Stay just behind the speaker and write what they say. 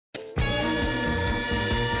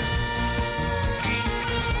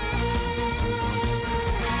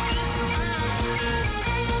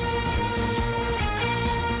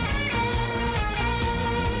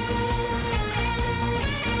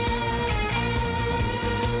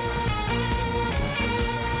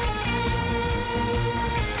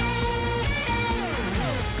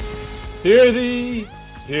Hear thee,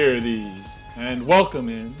 and welcome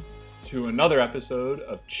in to another episode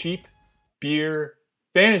of Cheap Beer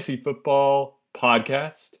Fantasy Football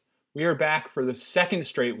Podcast. We are back for the second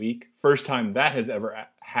straight week, first time that has ever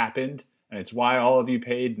happened, and it's why all of you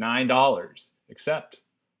paid $9, except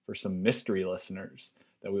for some mystery listeners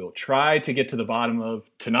that we will try to get to the bottom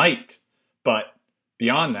of tonight. But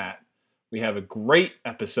beyond that, we have a great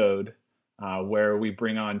episode where we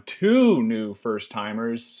bring on two new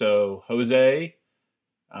first-timers. So Jose,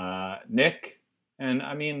 Nick,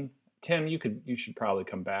 and Tim, you should probably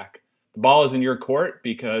come back. The ball is in your court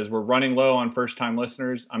because we're running low on first-time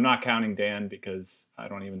listeners. I'm not counting Dan because I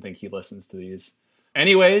don't even think he listens to these.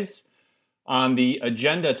 Anyways, on the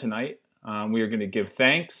agenda tonight, we are going to give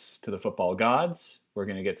thanks to the football gods. We're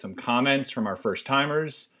going to get some comments from our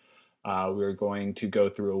first-timers. We're going to go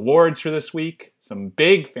through awards for this week, some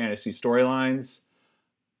big fantasy storylines,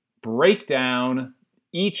 break down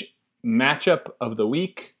each matchup of the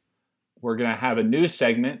week. We're going to have a new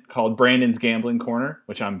segment called Brandon's Gambling Corner,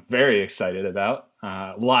 which I'm very excited about.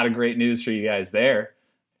 A lot of great news for you guys there.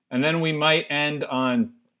 And then we might end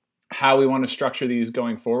on how we want to structure these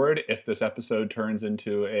going forward if this episode turns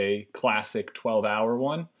into a classic 12-hour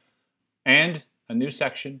one. And a new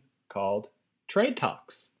section called Trade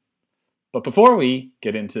Talks. But before we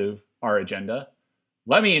get into our agenda,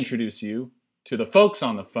 let me introduce you to the folks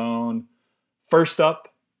on the phone. First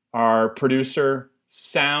up, our producer,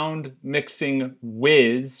 sound mixing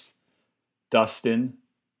whiz, Dustin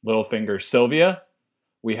Littlefinger Sylvia.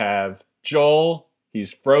 We have Joel,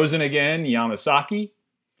 he's frozen again, Yamasaki.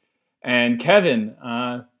 And Kevin,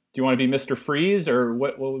 do you want to be Mr. Freeze, or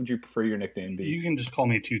what would you prefer your nickname be? You can just call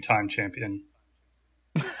me two-time champion.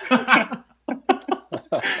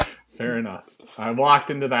 Fair enough. I walked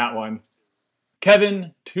into that one.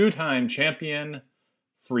 Kevin, two-time champion,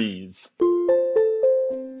 Freeze.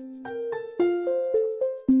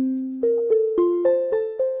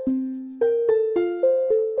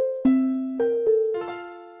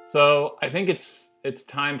 So I think it's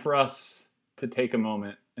time for us to take a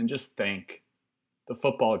moment and just thank the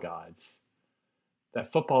football gods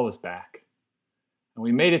that football is back. And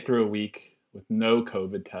we made it through a week with no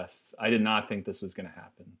COVID tests. I did not think this was going to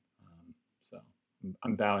happen. So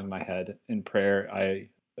I'm bowing my head in prayer. I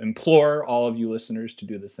implore all of you listeners to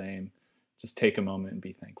do the same. Just take a moment and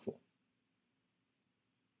be thankful.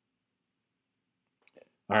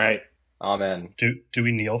 All right. Amen. Do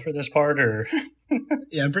we kneel for this part, or?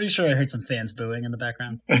 Yeah, I'm pretty sure I heard some fans booing in the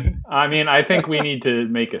background. I think we need to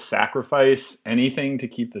make a sacrifice, anything to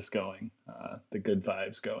keep this going, the good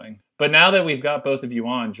vibes going. But now that we've got both of you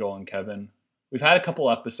on, Joel and Kevin, we've had a couple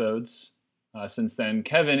episodes since then.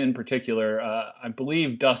 Kevin in particular, I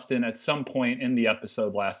believe Dustin at some point in the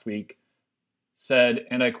episode last week said,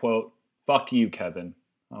 and I quote, "Fuck you, Kevin."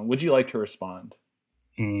 Would you like to respond?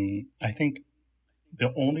 I think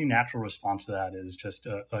the only natural response to that is just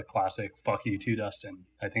a classic "fuck you to Dustin."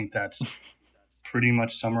 I think that's pretty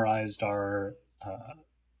much summarized our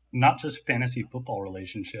not just fantasy football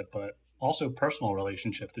relationship, but also personal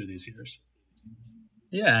relationship through these years.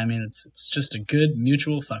 Yeah, it's just a good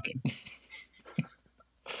mutual fucking.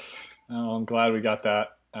 Oh, I'm glad we got that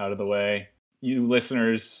out of the way. You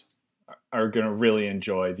listeners are going to really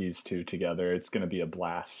enjoy these two together. It's going to be a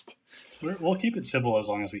blast. We'll keep it civil as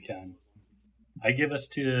long as we can. I give us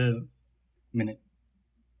to minute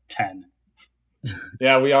 10.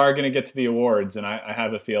 Yeah, we are going to get to the awards, and I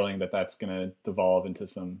have a feeling that that's going to devolve into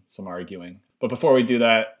some arguing. But before we do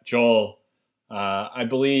that, Joel, I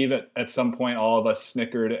believe at some point all of us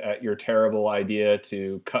snickered at your terrible idea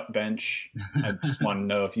to cut bench. I just want to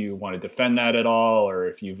know if you want to defend that at all, or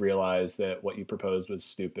if you've realized that what you proposed was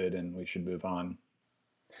stupid and we should move on.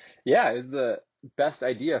 Yeah, it was the best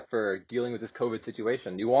idea for dealing with this COVID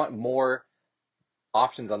situation. You want more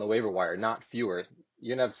options on the waiver wire, not fewer.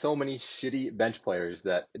 You're going to have so many shitty bench players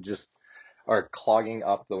that just are clogging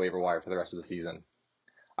up the waiver wire for the rest of the season.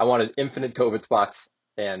 I wanted infinite COVID spots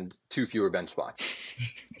and 2 fewer bench spots.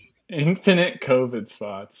 Infinite COVID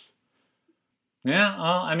spots.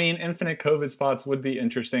 Yeah, infinite COVID spots would be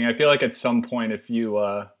interesting. I feel like at some point, if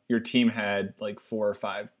your team had like 4 or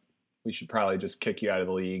 5, we should probably just kick you out of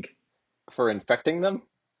the league. For infecting them?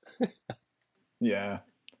 Yeah.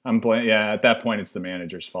 At that point, it's the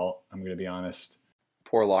manager's fault. I'm going to be honest.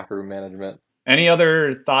 Poor locker room management. Any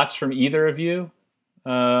other thoughts from either of you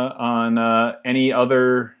on any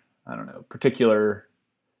other, particular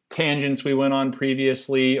tangents we went on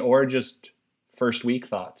previously, or just first week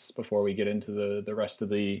thoughts before we get into the rest of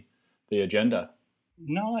the agenda?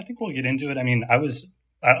 No, I think we'll get into it. I'm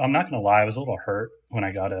not going to lie. I was a little hurt when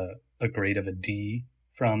I got a grade of a D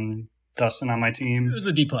from Dustin on my It team, was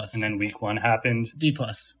a D plus. and then week 1 happened. D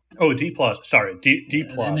plus. Oh, D plus. Sorry, D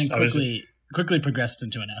plus. And then quickly progressed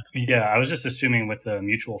into an F. Yeah, I was just assuming with the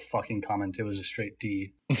mutual fucking comment it was a straight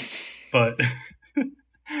D. But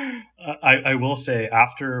I will say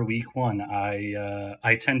after week 1,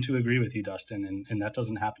 I tend to agree with you, Dustin, and that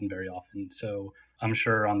doesn't happen very often. So I'm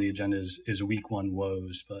sure on the agenda is week 1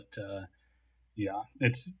 woes, but yeah,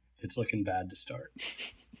 it's looking bad to start.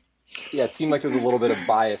 Yeah, it seemed like there's a little bit of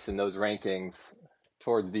bias in those rankings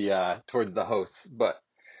towards the hosts, but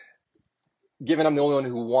given I'm the only one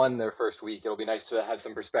who won their first week, it'll be nice to have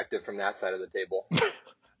some perspective from that side of the table.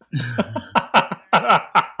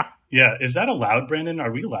 Yeah, is that allowed, Brandon? Are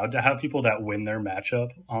we allowed to have people that win their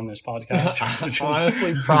matchup on this podcast?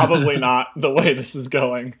 Honestly, probably not the way this is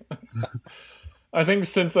going. I think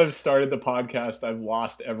since I've started the podcast, I've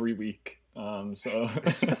lost every week. So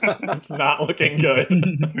it's not looking good.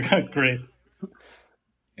 Great.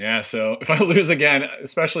 Yeah, so if I lose again,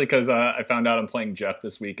 especially because I found out I'm playing Jeff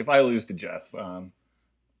this week, if I lose to Jeff,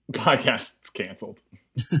 podcast's canceled.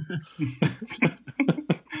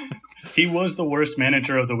 He was the worst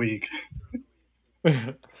manager of the week. I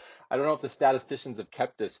don't know if the statisticians have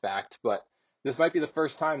kept this fact, but this might be the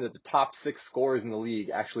first time that the top 6 scorers in the league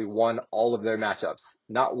actually won all of their matchups.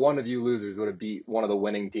 Not one of you losers would have beat one of the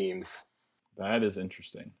winning teams. That is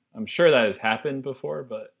interesting. I'm sure that has happened before,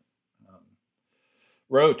 but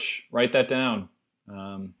Roach, write that down.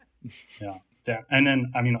 Yeah. And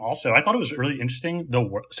then, I mean, also, I thought it was really interesting.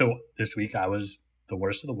 So this week I was the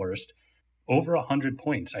worst of the worst. Over 100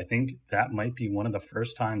 points. I think that might be one of the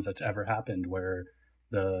first times that's ever happened where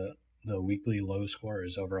the weekly low score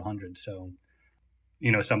is over 100. So,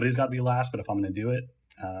 somebody's got to be last, but if I'm going to do it,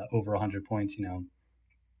 over 100 points,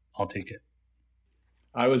 I'll take it.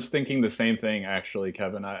 I was thinking the same thing, actually,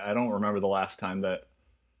 Kevin. I don't remember the last time that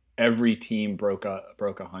every team broke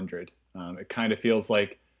 100. It kind of feels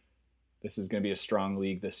like this is going to be a strong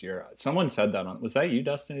league this year. Someone said that was that you,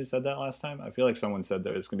 Dustin, who said that last time? I feel like someone said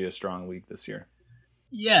that it's going to be a strong league this year.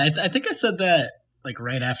 Yeah, I think I said that like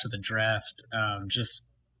right after the draft.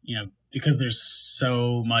 Just because there's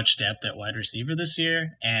so much depth at wide receiver this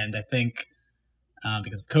year, and I think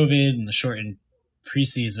because of COVID and the shortened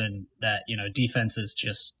preseason, that defenses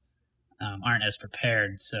just aren't as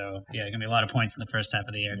prepared. So yeah, gonna be a lot of points in the first half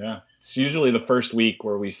of the year. Yeah, it's usually the first week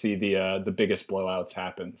where we see the biggest blowouts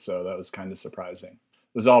happen. So that was kind of surprising.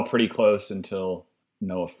 It was all pretty close until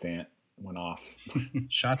Noah Fant went off.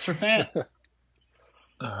 Shots for Fant.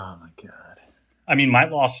 Oh my god. I mean, my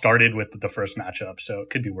loss started with the first matchup, so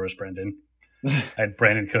it could be worse, Brendan. I had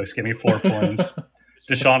Brandon Cooks give me 4 points.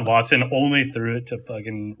 Deshaun Watson only threw it to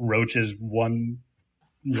fucking Roach's one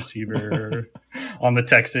receiver on the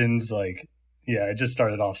Texans. Like, yeah, it just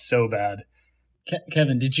started off so bad.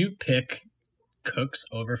 Kevin, did you pick Cooks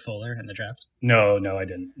over Fuller in the draft? No, I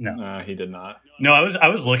didn't. No, he did not. No, I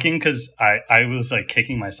was looking because I was like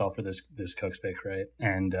kicking myself for this Cooks pick, right?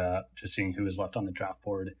 And just seeing who was left on the draft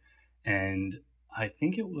board. And I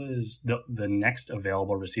think it was the next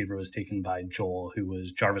available receiver was taken by Joel, who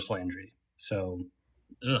was Jarvis Landry. So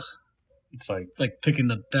ugh. It's like picking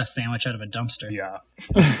the best sandwich out of a dumpster. Yeah,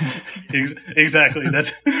 exactly.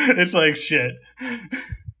 It's like shit.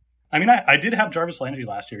 I mean, I did have Jarvis Landry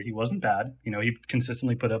last year. He wasn't bad. He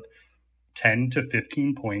consistently put up 10 to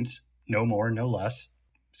 15 points, no more, no less.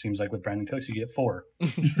 Seems like with Brandon Cooks, you get 4.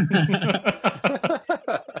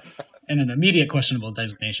 And an immediate questionable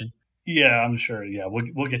designation. Yeah, I'm sure. Yeah,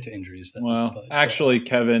 we'll get to injuries then. Well, actually,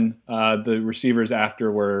 Kevin, the receivers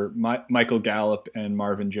after were Michael Gallup and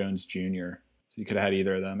Marvin Jones Jr. So you could have had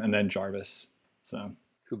either of them, and then Jarvis. So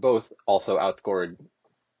who both also outscored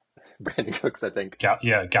Brandon Cooks, I think.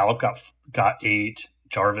 Yeah, Gallup got 8.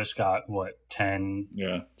 Jarvis got 10?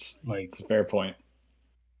 Yeah, it's a fair point.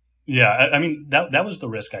 Yeah, I mean that was the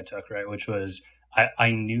risk I took, right? Which was I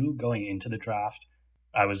knew going into the draft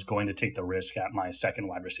I was going to take the risk at my second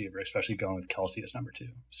wide receiver, especially going with Kelsey as number 2.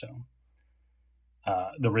 So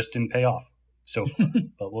the risk didn't pay off so far,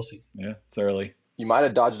 but we'll see. Yeah, it's early. You might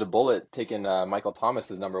have dodged a bullet taking Michael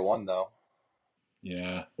Thomas as number 1, though.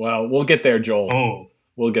 Yeah, well, we'll get there, Joel. Oh,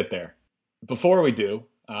 we'll get there. Before we do,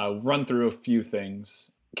 run through a few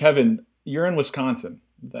things. Kevin, you're in Wisconsin.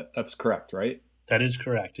 That's correct, right? That is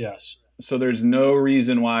correct, yes. So there's no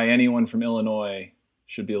reason why anyone from Illinois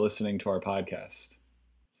should be listening to our podcast.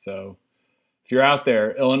 So if you're out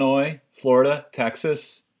there, Illinois, Florida,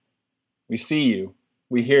 Texas, we see you.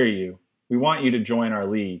 We hear you. We want you to join our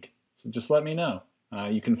league. So just let me know.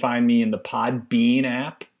 You can find me in the Podbean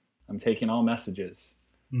app. I'm taking all messages.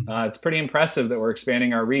 It's pretty impressive that we're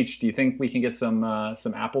expanding our reach. Do you think we can get some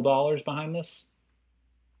Apple dollars behind this?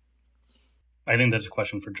 I think that's a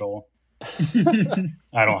question for Joel.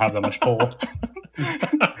 I don't have that much pull.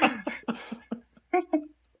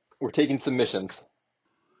 We're taking submissions.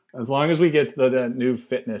 As long as we get to that new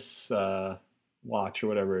fitness watch or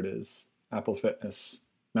whatever it is, Apple Fitness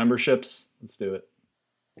memberships, let's do it.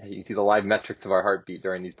 You can see the live metrics of our heartbeat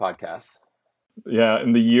during these podcasts. Yeah,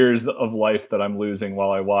 and the years of life that I'm losing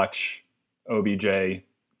while I watch OBJ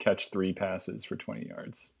catch 3 passes for 20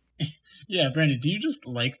 yards. Yeah, Brandon, do you just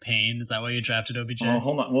like pain? Is that why you drafted OBJ? Oh,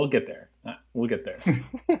 hold on. We'll get there. We'll get there.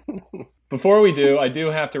 Before we do, I do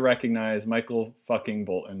have to recognize Michael fucking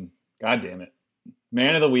Bolton. God damn it.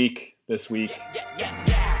 Man of the week this week.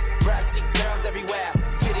 Yeah. Brassy girls everywhere.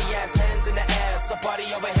 Titty ass hands in the air.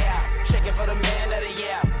 Somebody over here. Shaking for the man of the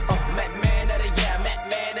year. Met man of the year. Met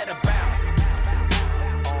man of the bounce.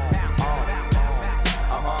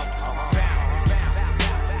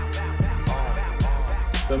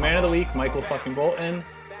 So man of the week, Michael fucking Bolton.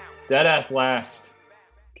 Deadass last,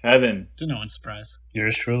 Kevin. To no one's surprise.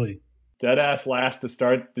 Yours truly. Deadass last to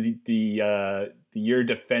start the year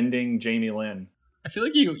defending Jamie Lynn. I feel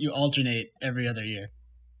like you alternate every other year.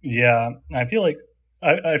 Yeah, I feel like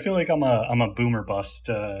I'm a boomer bust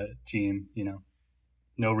team. You know,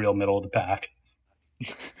 no real middle of the pack.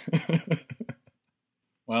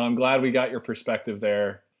 Well, I'm glad we got your perspective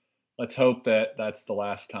there. Let's hope that that's the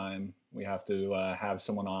last time we have to have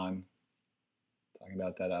someone on talking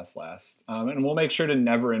about Deadass last. And we'll make sure to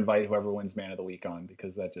never invite whoever wins Man of the Week on,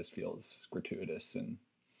 because that just feels gratuitous and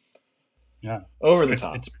over the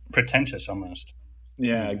top. It's pretentious almost.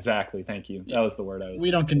 Yeah, exactly. Thank you. That was the word I was. We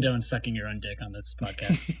don't condone sucking your own dick on this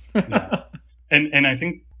podcast. Yeah. And I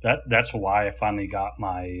think that's why I finally got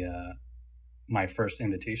my my first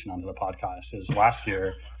invitation onto the podcast. Is last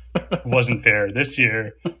year wasn't fair. This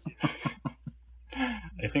year,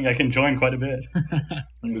 I think I can join quite a bit.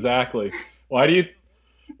 Exactly. Why do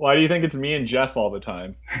you think it's me and Jeff all the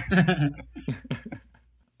time?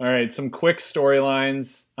 All right, some quick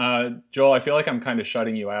storylines. Joel, I feel like I'm kind of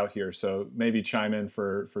shutting you out here, so maybe chime in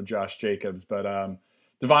for Josh Jacobs. But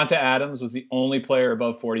Devonta Adams was the only player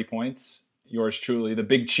above 40 points. Yours truly, the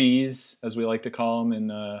big cheese, as we like to call him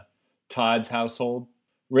in Todd's household.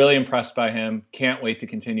 Really impressed by him. Can't wait to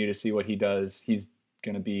continue to see what he does. He's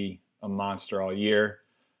going to be a monster all year.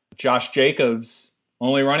 Josh Jacobs,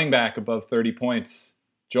 only running back above 30 points.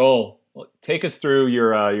 Joel, take us through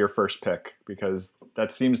your first pick, because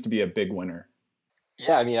that seems to be a big winner.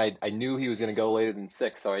 Yeah, I mean, I knew he was going to go later than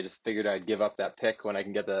 6, so I just figured I'd give up that pick when I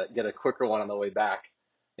can get a quicker one on the way back,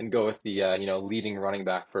 and go with the leading running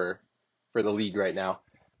back for the league right now.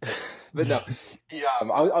 But no,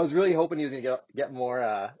 I was really hoping he was going to get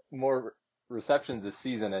more receptions this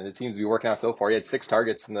season, and it seems to be working out so far. He had 6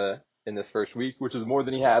 targets in this first week, which is more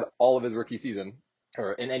than he had all of his rookie season,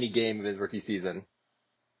 or in any game of his rookie season.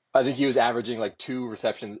 I think he was averaging like 2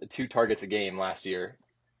 targets a game last year.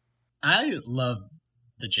 I love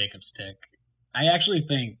the Jacobs pick. I actually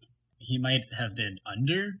think he might have been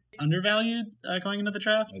undervalued going into the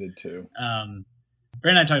draft. I did too. Brandon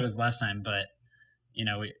and I talked about this last time, but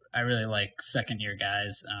I really like second-year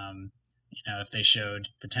guys. If they showed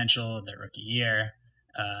potential in their rookie year,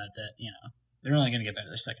 they're only going to get better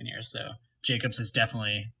their second year. So Jacobs is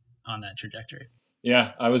definitely on that trajectory.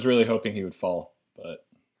 Yeah, I was really hoping he would fall, but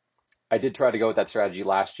I did try to go with that strategy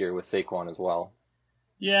last year with Saquon as well.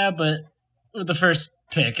 Yeah, but with the first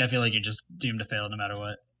pick, I feel like you're just doomed to fail no matter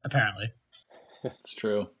what, apparently. It's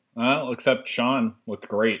true. Well, except Sean looked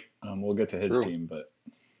great. We'll get to his team, but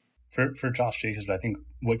for Josh Jacobs, I think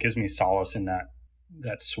what gives me solace in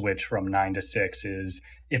that switch from 9 to 6 is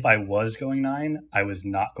if I was going 9, I was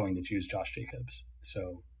not going to choose Josh Jacobs.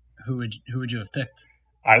 So who would you have picked?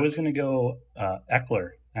 I was going to go Eckler,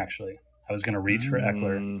 actually. I was going to reach for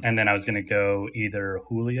Eckler, and then I was going to go either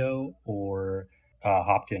Julio or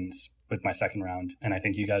Hopkins with my second round. And I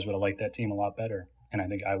think you guys would have liked that team a lot better. And I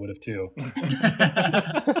think I would have too.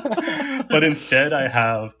 But instead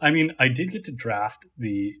I did get to draft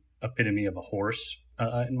the epitome of a horse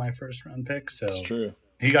in my first round pick. So it's true.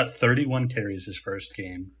 He got 31 carries his first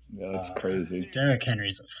game. Yeah, that's crazy. Derrick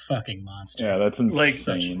Henry's a fucking monster. Yeah, that's insane. Like,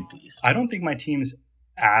 such a beast. I don't think my team's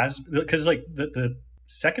because like the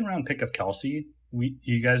second round pick of Kelsey,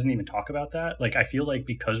 you guys didn't even talk about that. Like, I feel like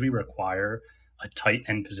because we require a tight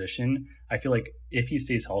end position, I feel like if he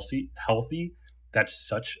stays healthy, that's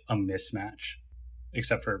such a mismatch.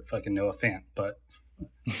 Except for fucking Noah Fant, but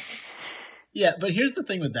yeah, but here's the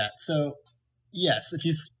thing with that. So yes, if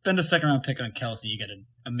you spend a second round pick on Kelsey, you get an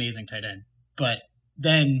amazing tight end. But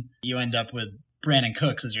then you end up with Brandon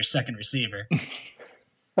Cooks as your second receiver.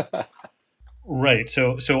 Right.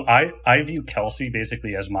 So I view Kelsey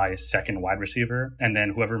basically as my second wide receiver, and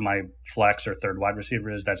then whoever my flex or third wide receiver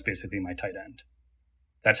is, that's basically my tight end.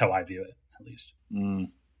 That's how I view it, at least.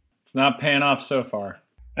 It's not paying off so far.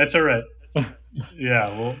 That's all right.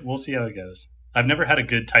 Yeah, we'll see how it goes. I've never had a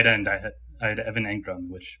good tight end. I had Evan Engram,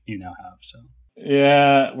 which you now have. So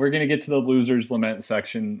yeah, we're gonna get to the losers lament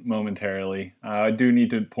section momentarily. I do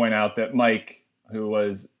need to point out that Mike, who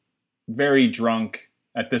was very drunk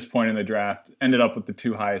at this point in the draft, ended up with the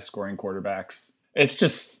 2 highest scoring quarterbacks. It's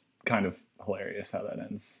just kind of hilarious how that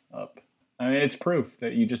ends up. I mean, it's proof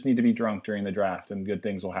that you just need to be drunk during the draft and good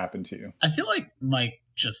things will happen to you. I feel like Mike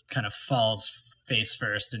just kind of falls face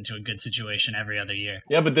first into a good situation every other year.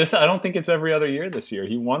 Yeah, but I don't think it's every other year this year.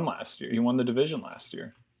 He won last year. He won the division last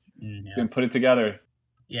year. He's going to put it together.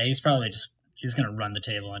 Yeah, he's going to run the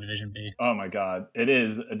table on Division B. Oh my God. It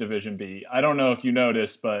is a Division B. I don't know if you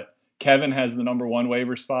noticed, but Kevin has the number 1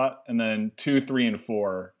 waiver spot, and then 2, 3, and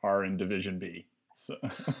 4 are in Division B. So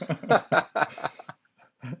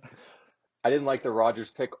I didn't like the Rodgers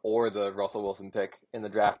pick or the Russell Wilson pick in the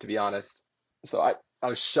draft, to be honest. So I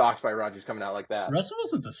was shocked by Rodgers coming out like that. Russell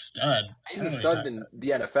Wilson's a stud. He's a stud in the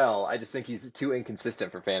NFL. I just think he's too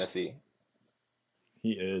inconsistent for fantasy.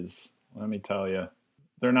 He is. Let me tell you.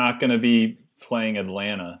 They're not going to be playing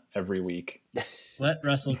Atlanta every week. Let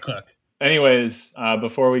Russell cook. Anyways,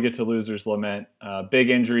 before we get to losers lament, big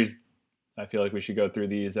injuries. I feel like we should go through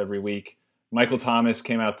these every week. Michael Thomas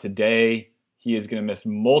came out today. He is going to miss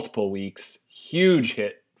multiple weeks. Huge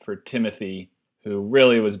hit for Timothy, who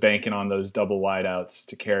really was banking on those double wideouts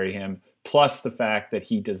to carry him. Plus the fact that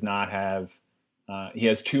he does not have, he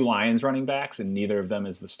has 2 Lions running backs and neither of them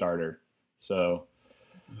is the starter. So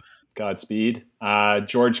Godspeed.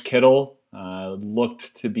 George Kittle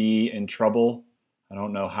looked to be in trouble. I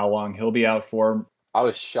don't know how long he'll be out for. I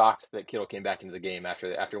was shocked that Kittle came back into the game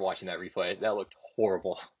after watching that replay. That looked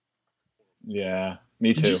horrible. Yeah,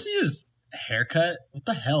 me too. Did you see his haircut? What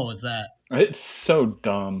the hell was that? It's so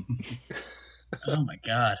dumb. Oh my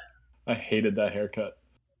God. I hated that haircut.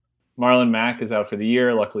 Marlon Mack is out for the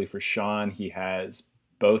year. Luckily for Sean, he has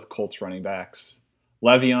both Colts running backs.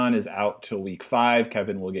 Le'Veon is out till week 5.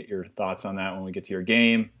 Kevin, we'll get your thoughts on that when we get to your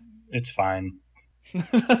game. it's fine. I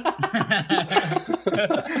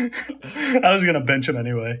was going to bench him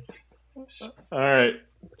anyway. All right.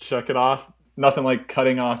 Check it off. Nothing like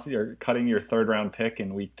cutting your third round pick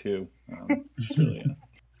in week 2. Really,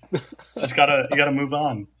 you gotta move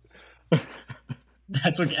on.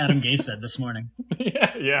 That's what Adam Gase said this morning.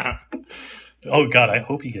 Yeah. Oh God, I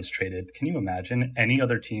hope he gets traded. Can you imagine any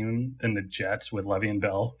other team than the Jets with Le'Veon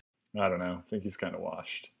Bell? I don't know. I think he's kind of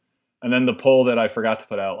washed. And then the poll that I forgot to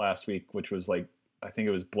put out last week, which was I think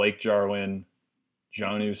it was Blake Jarwin,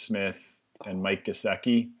 Jonnu Smith, and Mike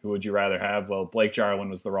Gesicki. Who would you rather have? Well, Blake Jarwin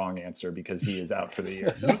was the wrong answer because he is out for the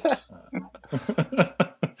year. Oops.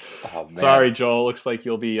 Oh, man. Sorry, Joel. Looks like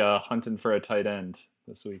you'll be hunting for a tight end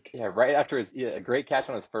this week. Yeah, right after a great catch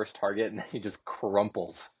on his first target, and then he just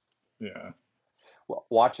crumples. Yeah.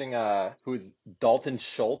 Watching who's Dalton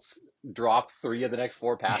Schultz drop 3 of the next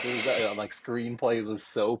 4 passes on screen plays was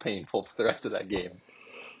so painful for the rest of that game.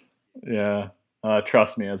 Yeah.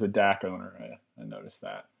 Trust me, as a Dak owner, I noticed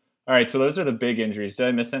that. All right, so those are the big injuries. Did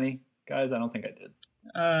I miss any, guys? I don't think I did.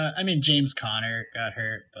 I mean, James Conner got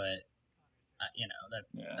hurt, but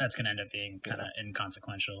that's going to end up being kind of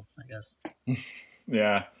inconsequential, I guess.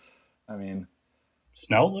 Yeah, I mean,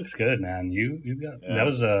 Snell looks good, man. You got that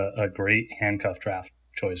was a great handcuff draft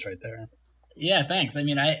choice right there. Yeah, thanks. I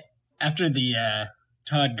mean, after the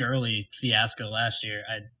Todd Gurley fiasco last year,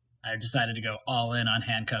 I decided to go all in on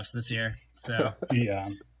handcuffs this year. So yeah,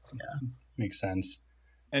 makes sense.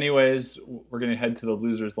 Anyways, we're going to head to the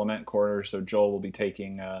Losers Lament corner. So Joel will be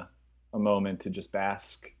taking a moment to just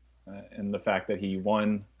bask in the fact that he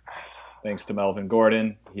won thanks to Melvin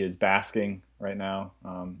Gordon. He is basking right now.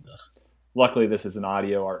 Luckily, this is an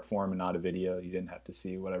audio art form and not a video. You didn't have to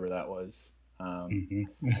see whatever that was.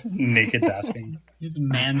 Naked basking. He's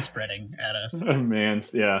manspreading at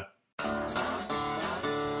us. Yeah.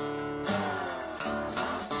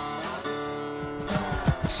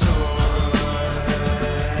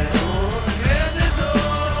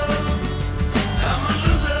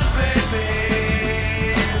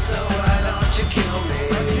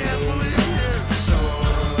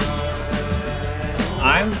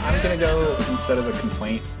 I'm going to go, instead of a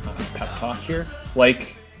complaint, pep talk here.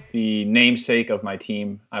 Like the namesake of my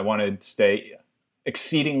team, I want to stay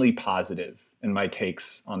exceedingly positive in my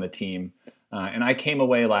takes on the team. And I came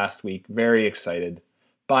away last week very excited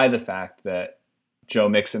by the fact that Joe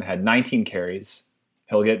Mixon had 19 carries.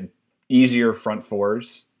 He'll get easier front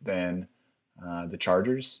fours than the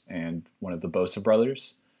Chargers and one of the Bosa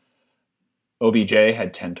brothers. OBJ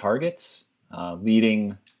had 10 targets,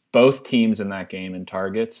 leading both teams in that game in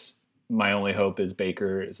targets. My only hope is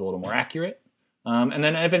Baker is a little more accurate. And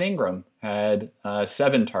then Evan Ingram had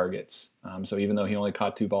 7 targets. So even though he only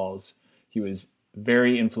caught 2 balls, he was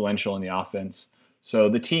very influential in the offense. So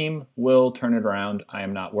the team will turn it around. I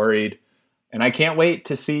am not worried. And I can't wait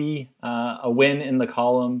to see a win in the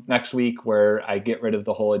column next week where I get rid of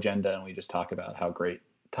the whole agenda and we just talk about how great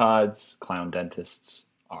Todd's clown dentists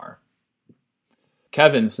are.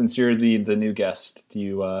 Kevin, since you're the new guest, do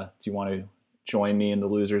you want to join me in the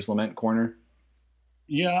Loser's Lament corner?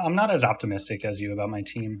 Yeah, I'm not as optimistic as you about my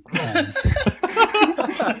team.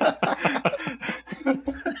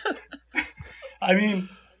 I mean,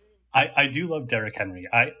 I do love Derrick Henry.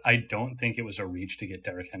 I don't think it was a reach to get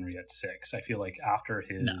Derrick Henry at 6. I feel like after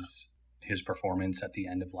his performance at the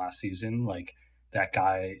end of last season, like that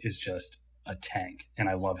guy is just a tank, and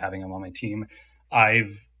I love having him on my team.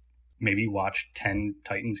 I've maybe watched 10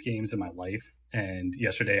 Titans games in my life, and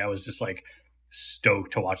yesterday I was just like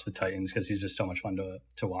stoked to watch the Titans because he's just so much fun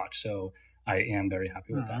to watch. So I am very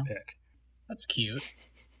happy with that pick. That's cute.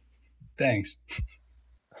 Thanks.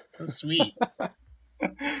 So sweet.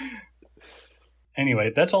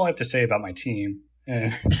 Anyway, that's all I have to say about my team.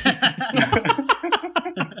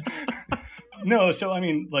 No, so I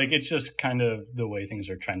mean, like, it's just kind of the way things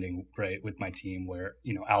are trending, right, with my team where,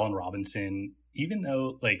 you know, Allen Robinson, even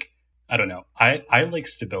though, like, I don't know, I like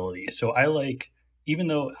stability. So I like, even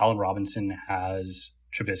though Allen Robinson has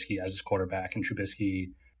Trubisky as his quarterback and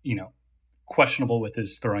Trubisky, you know, questionable with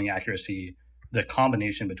his throwing accuracy, the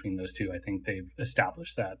combination between those two, I think they've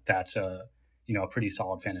established that that's a pretty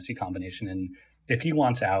solid fantasy combination. And if he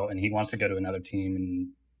wants out and he wants to go to another team and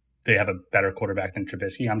they have a better quarterback than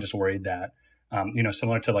Trubisky, I'm just worried that,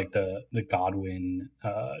 similar to like the Godwin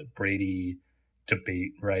Brady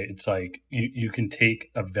debate, right? It's like you can take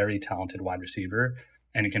a very talented wide receiver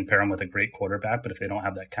and you can pair him with a great quarterback, but if they don't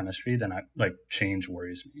have that chemistry, then change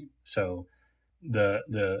worries me. So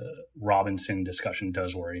the Robinson discussion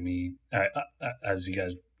does worry me, as you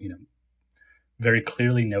guys, very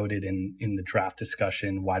clearly noted in the draft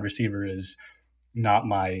discussion. Wide receiver is not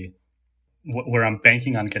where I'm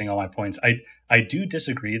banking on getting all my points. I do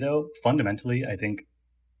disagree though. Fundamentally,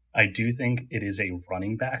 I do think it is a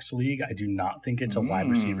running backs league. I do not think it's a wide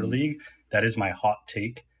receiver league. That is my hot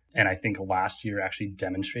take. And I think last year actually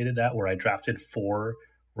demonstrated that, where I drafted 4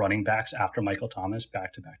 running backs after Michael Thomas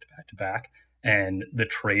back to back to back to back. And the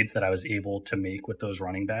trades that I was able to make with those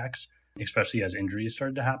running backs, especially as injuries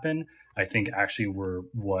started to happen, I think actually were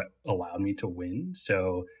what allowed me to win.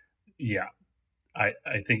 So yeah, I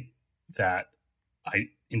think that I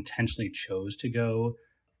intentionally chose to go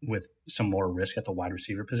with some more risk at the wide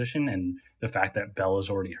receiver position. And the fact that Bell is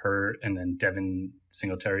already hurt and then Devin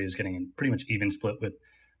Singletary is getting a pretty much even split with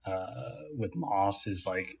Moss is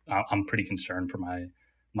like, I'm pretty concerned for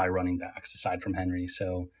my running backs aside from Henry.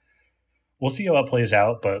 So we'll see how it plays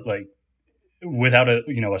out, but like without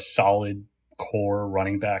a solid core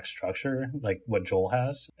running back structure like what Joel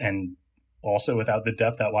has, and also without the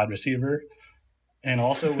depth at wide receiver, and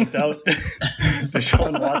also without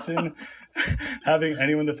Deshaun Watson having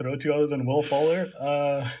anyone to throw to other than Will Fuller,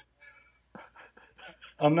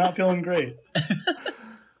 I'm not feeling great.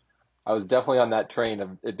 I was definitely on that train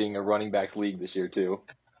of it being a running backs league this year too.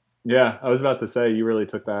 Yeah, I was about to say, you really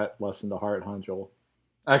took that lesson to heart, huh, Joel?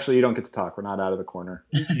 Actually, you don't get to talk. We're not out of the corner.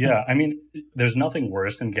 Yeah, I mean, there's nothing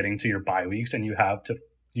worse than getting to your bye weeks and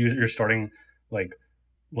you're starting, like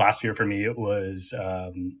last year for me, it was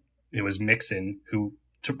Mixon, who,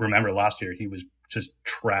 to remember last year, he was just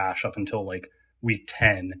trash up until like week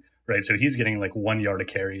 10, right? So he's getting like 1 yard a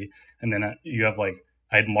carry. And then you have I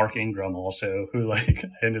had Mark Ingram also, who I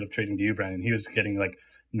ended up trading to you, Brandon. He was getting like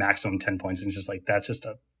maximum 10 points. And it's just like, that's just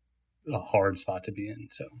a hard spot to be in.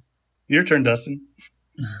 So your turn, Dustin.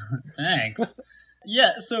 Thanks.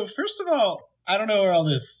 Yeah, so first of all, I don't know where all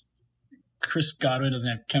this Chris Godwin doesn't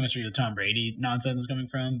have chemistry with Tom Brady nonsense is coming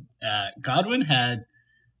from. Godwin had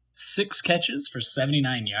 6 catches for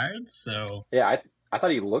 79 yards. So yeah, I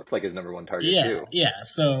thought he looked like his number 1 target too. Yeah,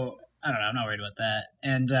 so I don't know. I'm not worried about that.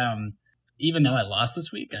 And even though I lost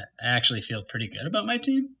this week, I actually feel pretty good about my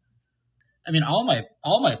team. I mean, all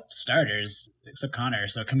my starters except Connor,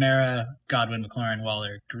 so Kamara, Godwin, McLaurin,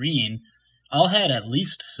 Waller, Green, all had at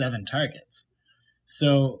least 7 targets.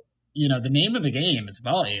 So, the name of the game is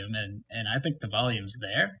volume, and I think the volume's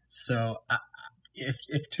there. So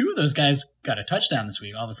if 2 of those guys got a touchdown this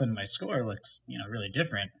week, all of a sudden my score looks, really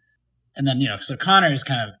different. And then, so Connor is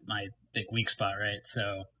kind of my big weak spot, right?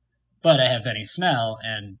 So, but I have Benny Snell,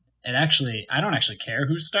 and I don't actually care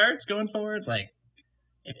who starts going forward. Like,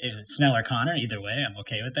 if it's Snell or Connor, either way, I'm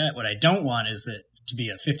okay with that. What I don't want is it to be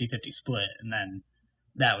a 50-50 split, and then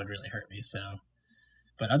that would really hurt me. So,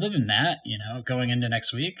 but other than that, going into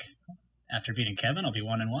next week, after beating Kevin, I'll be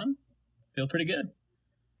 1-1. Feel pretty good.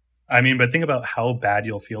 I mean, but think about how bad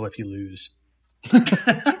you'll feel if you lose.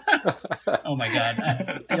 Oh my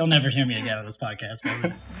God. You'll never hear me again on this podcast.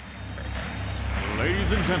 It's very bad.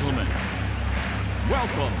 Ladies and gentlemen,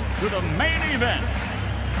 welcome to the main event.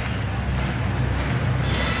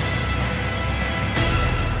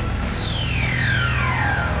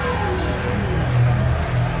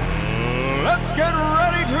 Let's get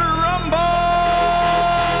ready to rumble!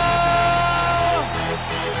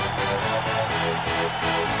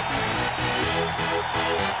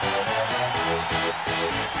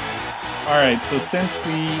 All right, so since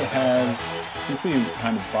we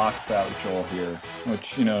kind of boxed out Joel here,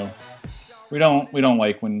 which we don't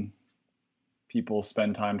like when people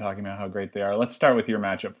spend time talking about how great they are. Let's start with your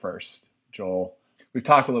matchup first, Joel. We've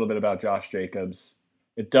talked a little bit about Josh Jacobs.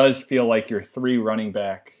 It does feel like your 3 running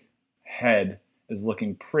back head is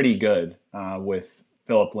looking pretty good with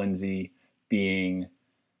Phillip Lindsay being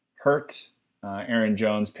hurt, Aaron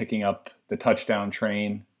Jones picking up the touchdown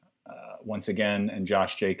train once again, and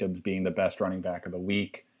Josh Jacobs being the best running back of the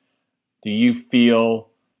week. Do you feel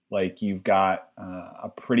like you've got a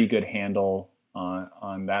pretty good handle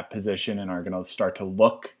on that position and are going to start to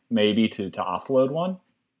look maybe to offload one?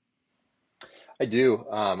 I do.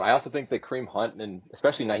 I also think that Kareem Hunt and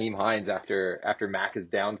especially Nyheim Hines after Mac is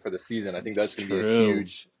down for the season, I think that's going to be a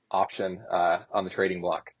huge option on the trading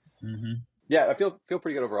block. Mm-hmm. Yeah, I feel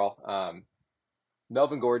pretty good overall.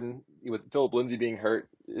 Melvin Gordon with Phillip Lindsay being hurt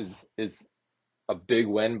is a big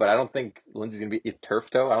win, but I don't think Lindsay's going to be turf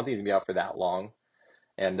toe. I don't think he's going to be out for that long.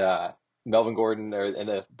 And Melvin Gordon and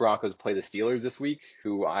the Broncos play the Steelers this week,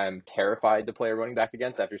 who I'm terrified to play a running back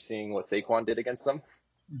against after seeing what Saquon did against them.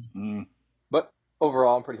 Mm-hmm. But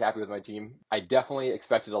overall, I'm pretty happy with my team. I definitely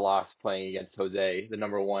expected a loss playing against Jose, the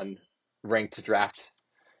number 1 ranked draft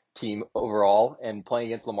team overall, and playing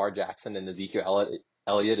against Lamar Jackson and Ezekiel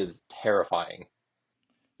Elliott is terrifying.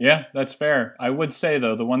 Yeah, that's fair. I would say,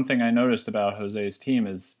 though, the one thing I noticed about Jose's team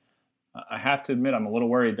is I have to admit I'm a little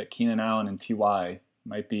worried that Keenan Allen and T.Y.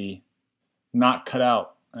 might be not cut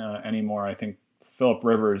out anymore. I think Phillip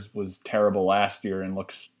Rivers was terrible last year and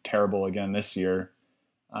looks terrible again this year.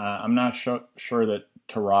 I'm not sure that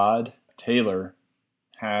Tyrod Taylor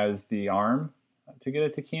has the arm to get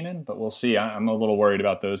it to Keenan, but we'll see. I'm a little worried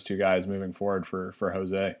about those 2 guys moving forward for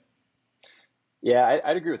Jose. Yeah,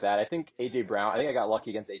 I'd agree with that. I think A.J. Brown, I think I got lucky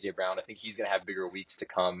against A.J. Brown. I think he's going to have bigger weeks to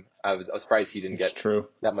come. I was surprised he didn't get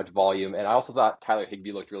that much volume. And I also thought Tyler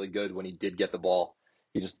Higbee looked really good when he did get the ball.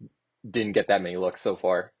 He just didn't get that many looks so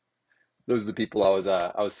far. Those are the people I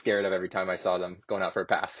was scared of every time I saw them going out for a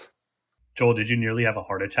pass. Joel, did you nearly have a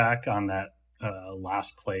heart attack on that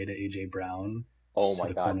last play to A.J. Brown? Oh my to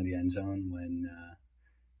the God. corner of the end zone when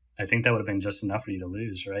I think that would have been just enough for you to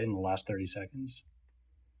lose, right, in the last 30 seconds?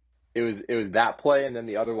 It was that play, and then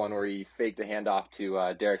the other one where he faked a handoff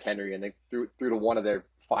to Derrick Henry, and they threw to one of their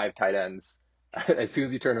 5 tight ends. As soon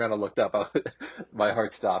as he turned around and looked up, my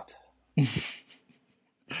heart stopped.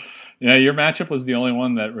 Yeah, your matchup was the only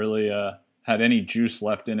one that really had any juice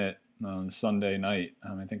left in it on Sunday night.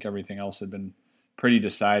 I think everything else had been pretty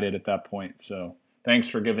decided at that point. So thanks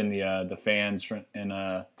for giving the fans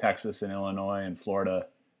in Texas and Illinois and Florida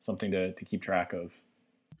something to keep track of.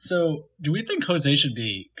 So, do we think Jose should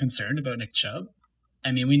be concerned about Nick Chubb?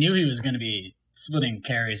 I mean, we knew he was going to be splitting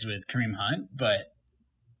carries with Kareem Hunt, but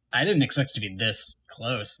I didn't expect it to be this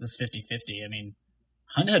close, this 50-50. I mean,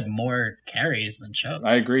 Hunt had more carries than Chubb.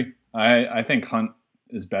 I agree. I think Hunt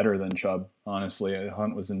is better than Chubb, honestly.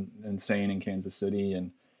 Hunt was insane in Kansas City,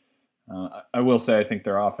 and I will say I think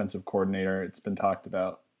their offensive coordinator, it's been talked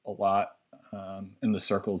about a lot in the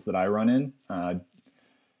circles that I run in,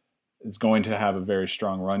 is going to have a very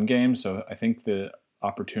strong run game. So I think the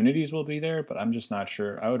opportunities will be there, but I'm just not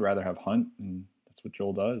sure. I would rather have Hunt, and that's what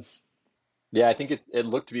Joel does. Yeah, I think it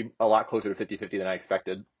looked to be a lot closer to 50-50 than I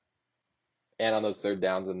expected. And on those third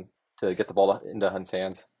downs and to get the ball into Hunt's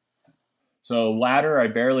hands. So ladder, I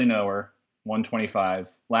barely know her,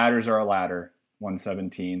 125. Ladders are a ladder,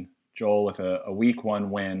 117. Joel with a week 1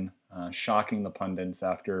 win, shocking the pundits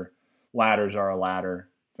after ladders are a ladder,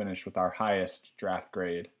 finished with our highest draft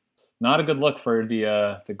grade. Not a good look for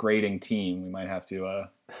the grading team. We might have to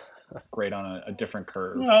grade on a different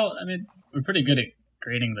curve. Well, I mean, we're pretty good at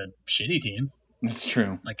grading the shitty teams. That's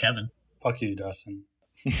true. Like Kevin. Fuck you, Dustin.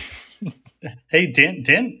 Hey,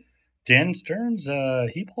 Dan Stearns,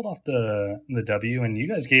 he pulled off the W, and you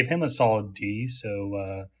guys gave him a solid D.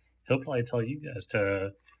 So he'll probably tell you guys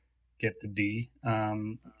to get the D.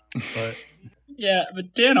 But Yeah,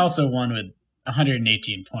 but Dan also won with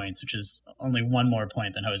 118 points, which is only one more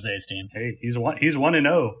point than Jose's team. hey, he's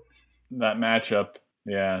 1-0. That matchup,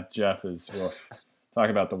 yeah, Jeff is woof. Talk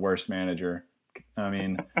about the worst manager. I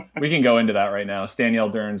mean, we can go into that right now.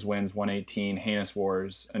 Staniel Derns wins 118. Heinous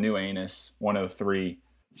Wars, a new anus, 103.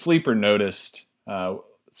 Sleeper noticed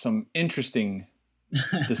some interesting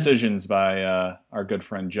decisions by our good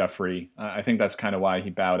friend Jeffrey. I think that's kind of why he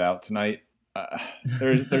bowed out tonight.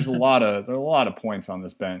 There's a lot of points on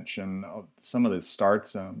this bench, and some of the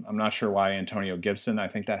starts. I'm not sure why Antonio Gibson. I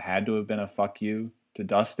think that had to have been a fuck you to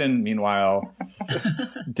Dustin. Meanwhile,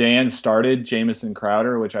 Dan started Jamison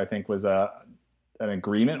Crowder, which I think was an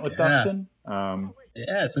agreement with Dustin.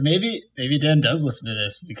 Yeah, so maybe Dan does listen to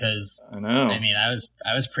this, because I know. I mean, I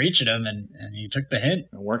was preaching him, and he took the hint.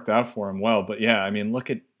 It worked out for him well, but yeah, I mean, look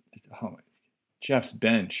at Jeff's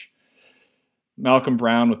bench. Malcolm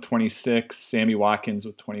Brown with 26, Sammy Watkins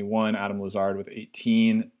with 21, Adam Lazard with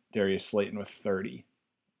 18, Darius Slayton with 30.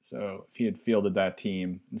 So if he had fielded that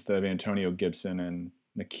team instead of Antonio Gibson and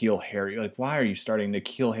N'Keal Harry, like, why are you starting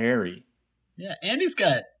N'Keal Harry? Yeah, and he's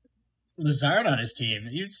got Lazard on his team.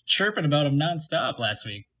 He was chirping about him nonstop last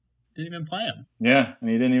week. Didn't even play him. Yeah, and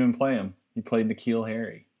he didn't even play him. He played N'Keal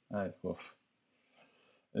Harry.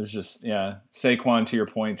 It's just, yeah. Saquon, to your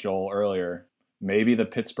point, Joel, earlier, maybe the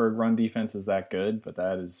Pittsburgh run defense is that good, but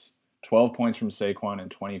that is 12 points from Saquon and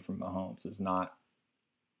 20 from Mahomes is not,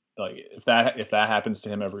 like, if that happens to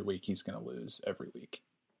him every week, he's going to lose every week.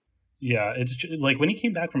 Yeah, it's like when he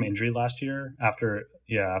came back from injury last year after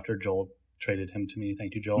Joel traded him to me.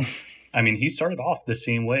 Thank you, Joel. I mean, he started off the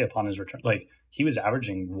same way upon his return. Like, he was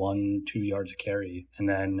averaging 1-2 yards a carry, and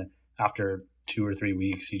then after 2 or 3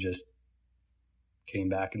 weeks, he just came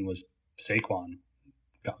back and was Saquon,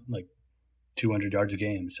 got like 200 yards a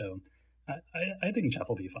game. So I think Jeff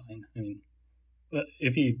will be fine. I mean,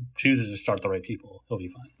 if he chooses to start the right people, he'll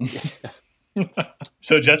be fine.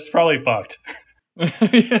 So Jeff's probably fucked.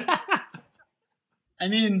 I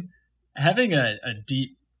mean, having a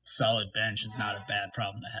deep, solid bench is not a bad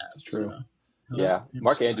problem to have. It's true. So, Yeah,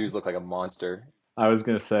 Mark Andrews looked like a monster. I was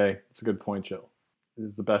going to say, it's a good point, Joe. He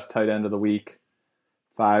was the best tight end of the week,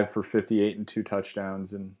 5 for 58 and 2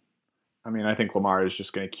 touchdowns. And I mean, I think Lamar is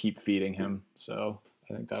just going to keep feeding him. So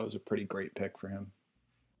I think that was a pretty great pick for him.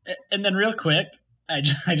 And then real quick, I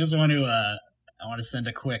just want to send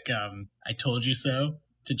a quick I told you so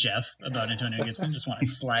to Jeff about Antonio Gibson. Just want to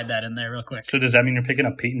slide that in there real quick. So does that mean you're picking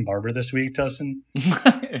up Peyton Barber this week, Dustin?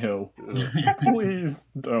 Ew. Please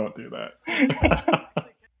don't do that.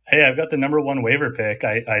 Hey, I've got the number 1 waiver pick.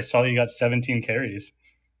 I saw you got 17 carries.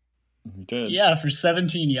 You did. Yeah, for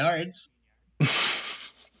 17 yards.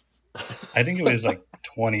 I think it was like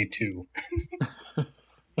 22.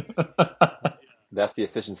 That's the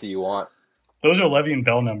efficiency you want. Those are Le'Veon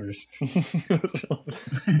Bell numbers.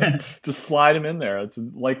 Just slide him in there. It's a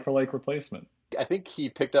like-for-like replacement. I think he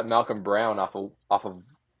picked up Malcolm Brown off of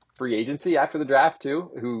free agency after the draft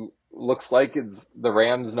too, who looks like it's the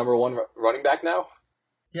Rams' number 1 running back now.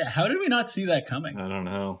 Yeah, how did we not see that coming? I don't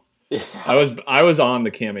know. Yeah. I was on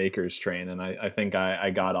the Cam Akers train, and I think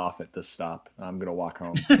I got off at this stop. I'm going to walk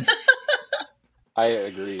home. I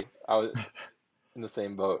agree. I was in the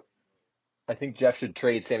same boat. I think Jeff should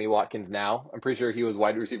trade Sammy Watkins now. I'm pretty sure he was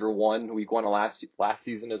wide receiver 1 week 1 of last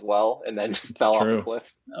season as well, and then just fell off the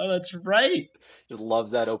cliff. Oh, that's right. Just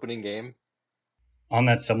loves that opening game. On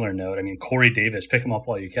that similar note, I mean, Corey Davis, pick him up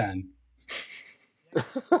while you can.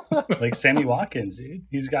 Like Sammy Watkins, dude.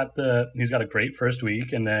 He's got a great first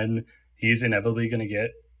week, and then he's inevitably going to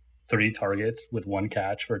get 3 targets with 1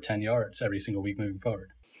 catch for 10 yards every single week moving forward.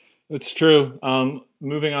 It's true.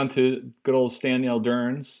 Moving on to good old Staniel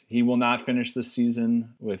Derns. He will not finish this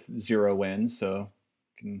season with 0 wins, so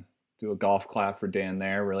can do a golf clap for Dan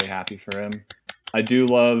there. Really happy for him. I do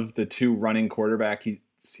love the 2 running quarterback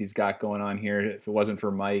he's got going on here. If it wasn't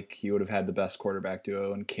for Mike, he would have had the best quarterback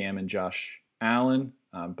duo in Cam and Josh Allen,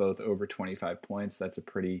 both over 25 points. That's a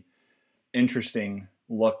pretty interesting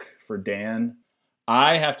look for Dan.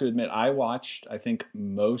 I have to admit, I watched, I think,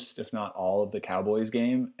 most, if not all, of the Cowboys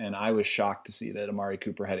game, and I was shocked to see that Amari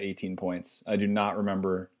Cooper had 18 points. I do not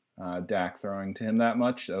remember Dak throwing to him that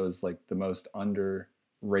much. That was like the most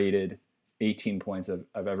underrated 18 points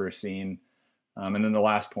I've ever seen. And then the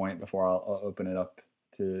last point, before I'll open it up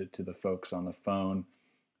to the folks on the phone,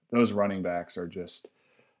 those running backs are just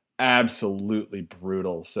absolutely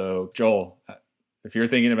brutal. So, Joel, if you're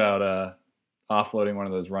thinking about offloading one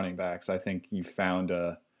of those running backs, I think you found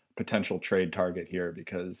a potential trade target here,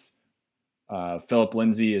 because Philip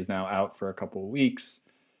Lindsay is now out for a couple of weeks.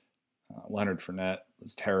 Leonard Fournette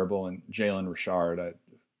was terrible, and Jalen Richard,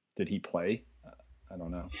 did he play? I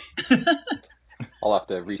don't know. I'll have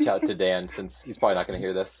to reach out to Dan since he's probably not going to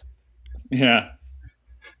hear this. Yeah,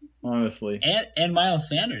 honestly. And Miles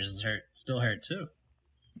Sanders is still hurt too.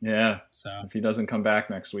 Yeah, so if he doesn't come back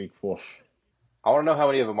next week, woof. I want to know how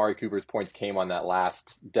many of Amari Cooper's points came on that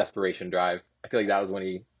last desperation drive. I feel like that was when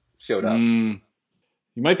he showed up.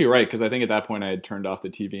 You might be right, because I think at that point I had turned off the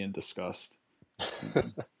TV in disgust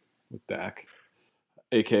with Dak,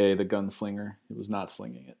 a.k.a. the gunslinger. He was not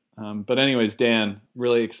slinging it. But anyways, Dan,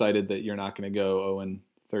 really excited that you're not going to go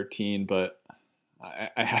 0-13, but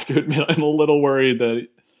I have to admit I'm a little worried that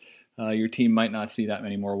your team might not see that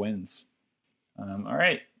many more wins. All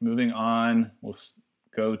right, moving on. We'll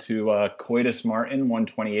go to Coitus Martin,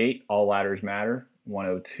 128. All ladders matter,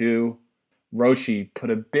 102. Rochi put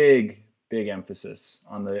a big emphasis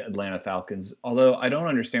on the Atlanta Falcons, although I don't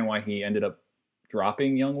understand why he ended up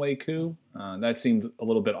dropping Younghoe Koo. That seemed a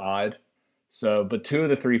little bit odd. But 2 of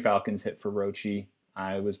the 3 Falcons hit for Rochi.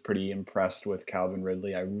 I was pretty impressed with Calvin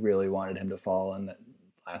Ridley. I really wanted him to fall, and that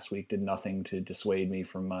last week did nothing to dissuade me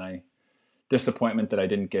from my disappointment that I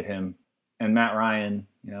didn't get him. And Matt Ryan,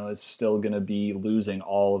 is still going to be losing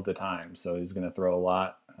all of the time, so he's going to throw a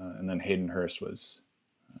lot. And then Hayden Hurst was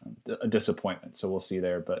a disappointment, so we'll see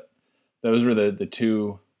there. But those were the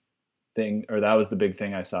 2 thing, or that was the big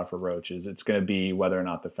thing I saw for Roach, is it's going to be whether or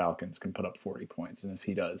not the Falcons can put up 40 points, and if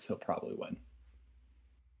he does, he'll probably win.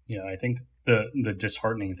 Yeah, I think the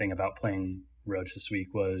disheartening thing about playing Roach this week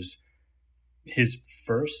was his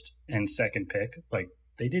first and second pick. Like,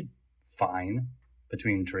 they did fine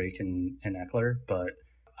between Drake and Eckler, but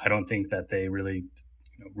I don't think that they really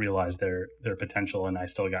realized their potential, and I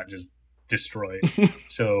still got just destroyed.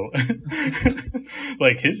 So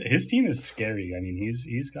like his team is scary. I mean,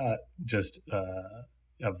 he's got just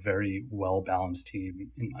a very well balanced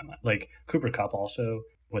team in my mind. Like Cooper Kupp also,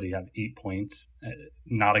 what do you have, 8 points?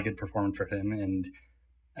 Not a good performance for him. And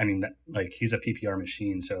I mean, he's a PPR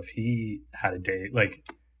machine. So if he had a day, like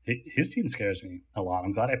his team scares me a lot.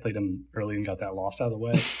 I'm glad I played him early and got that loss out of the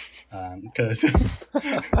way, because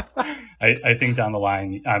I think down the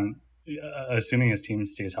line, assuming his team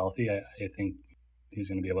stays healthy, I think he's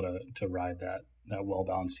going to be able to ride that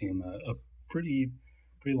well-balanced team a pretty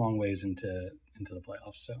long ways into the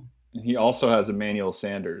playoffs. So he also has Emmanuel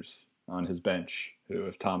Sanders on his bench, who,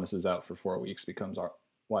 if Thomas is out for 4 weeks, becomes our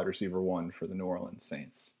wide receiver 1 for the New Orleans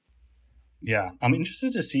Saints. Yeah, I'm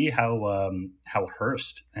interested to see how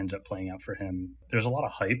Hurst ends up playing out for him. There's a lot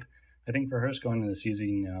of hype, I think, for Hurst going into the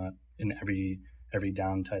season in every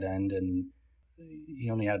down tight end, and he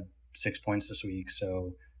only had 6 points this week.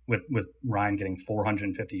 So with Ryan getting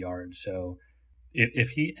 450 yards, so if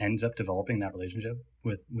he ends up developing that relationship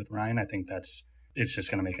with Ryan, I think it's just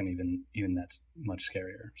going to make him even that much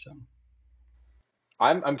scarier. So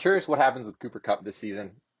I'm curious what happens with Cooper Kupp this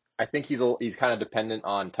season. I think he's kind of dependent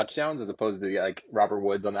on touchdowns as opposed to like Robert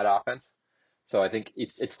Woods on that offense. So I think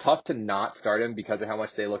it's tough to not start him because of how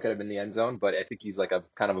much they look at him in the end zone. But I think he's like a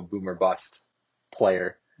kind of a boomer bust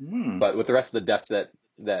player. But with the rest of the depth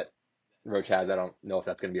that Roach has, I don't know if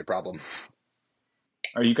that's going to be a problem.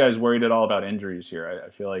 Are you guys worried at all about injuries here?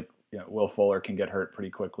 I feel like Will Fuller can get hurt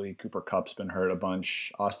pretty quickly. Cooper Kupp's been hurt a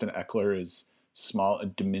bunch. Austin Eckler is small,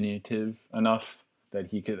 diminutive enough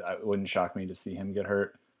that it wouldn't shock me to see him get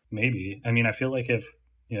hurt. Maybe. I mean, I feel like if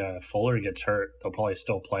Fuller gets hurt, they'll probably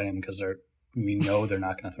still play him because we know they're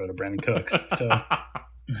not going to throw to Brandon Cooks. So that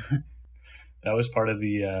was part of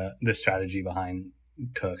the strategy behind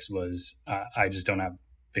Cooks was I just don't have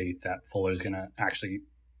faith that Fuller's going to actually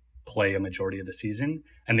play a majority of the season,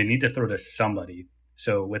 and they need to throw to somebody.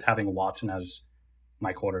 So with having Watson as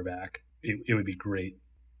my quarterback, it would be great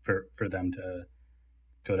for them to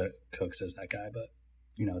go to Cooks as that guy. But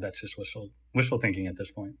that's just wishful thinking at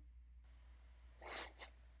this point.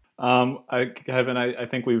 Kevin, I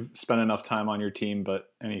think we've spent enough time on your team, but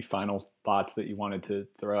any final thoughts that you wanted to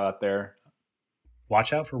throw out there?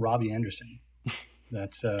 Watch out for Robbie Anderson.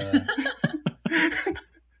 That's it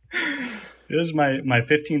was my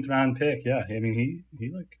 15th round pick. Yeah, I mean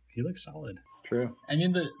he looked solid. It's true. I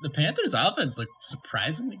mean the Panthers offense looked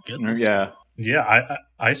surprisingly good this year. Yeah,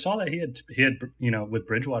 I saw that he had with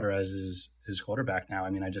Bridgewater as his quarterback now. I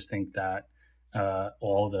mean, I just think that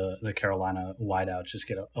all the Carolina wideouts just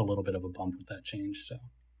get a little bit of a bump with that change. So,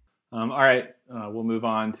 all right, we'll move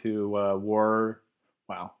on to World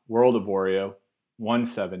of Wario,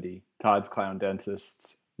 170. Todd's Clown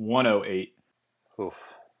Dentists, 108. Oof.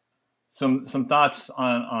 Some thoughts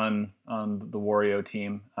on the Wario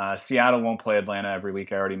team. Seattle won't play Atlanta every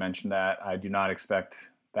week. I already mentioned that. I do not expect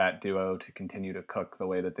that duo to continue to cook the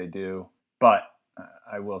way that they do. But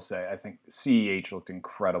I will say, I think CEH looked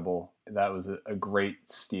incredible. That was a great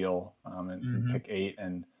steal in pick 8.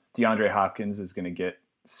 And DeAndre Hopkins is going to get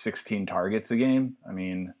 16 targets a game. I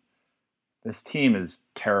mean, this team is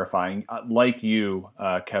terrifying. Like you,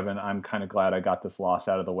 Kevin, I'm kind of glad I got this loss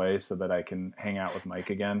out of the way so that I can hang out with Mike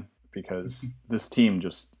again, because this team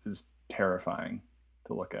just is terrifying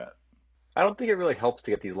to look at. I don't think it really helps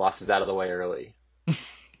to get these losses out of the way early.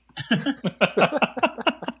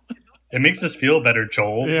 It makes us feel better,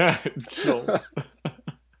 Joel. Yeah, Joel.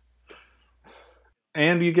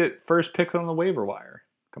 And you get first picks on the waiver wire.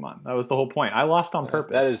 Come on, that was the whole point. I lost on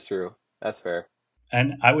purpose. That is true. That's fair.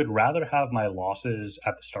 And I would rather have my losses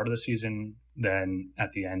at the start of the season than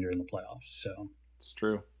at the end or in the playoffs. So it's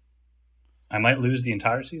true. I might lose the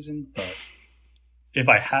entire season, but if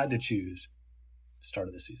I had to choose, start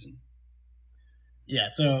of the season. Yeah,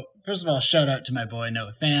 so first of all, shout out to my boy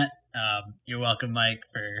Noah Fant. You're welcome, Mike,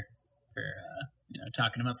 for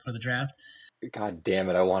talking him up for the draft. God damn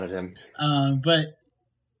it, I wanted him. But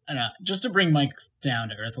I don't know, just to bring Mike down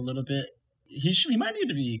to earth a little bit, he might need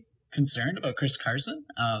to be concerned about Chris Carson.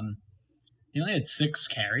 He only had 6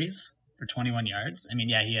 carries for 21 yards. I mean,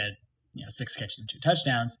 yeah, he had 6 catches and 2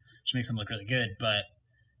 touchdowns, which makes him look really good. But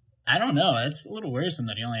I don't know, it's a little worrisome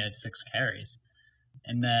that he only had 6 carries.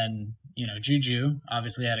 And then Juju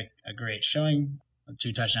obviously had a great showing,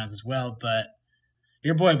 2 touchdowns as well. But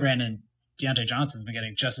your boy Brandon Deontay Johnson's been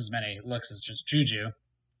getting just as many looks as just Juju.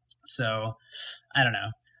 So I don't know.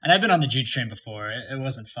 And I've been on the Juju train before. It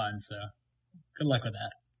wasn't fun. So good luck with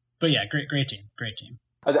that. But yeah, great team.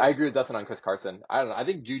 I agree with Dustin on Chris Carson. I don't know. I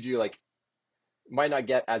think Juju might not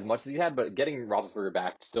get as much as he had, but getting Roethlisberger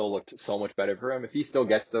back still looked so much better for him. If he still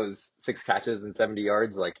gets those 6 catches and 70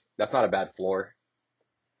 yards, that's not a bad floor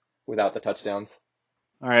without the touchdowns.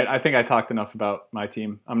 All right, I think I talked enough about my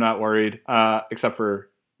team. I'm not worried, except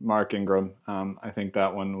for Mark Ingram. I think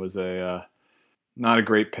that one was not a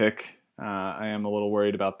great pick. I am a little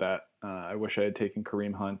worried about that. I wish I had taken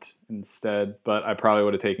Kareem Hunt instead, but I probably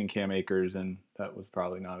would have taken Cam Akers, and that was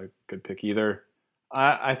probably not a good pick either.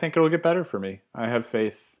 I think it'll get better for me. I have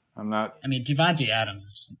faith. I'm not. I mean, Devontae Adams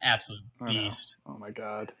is just an absolute beast. Oh my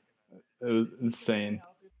God, it was insane.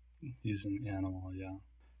 He's an animal, yeah.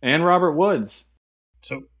 And Robert Woods.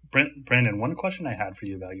 So, Brandon, one question I had for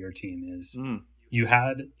you about your team is you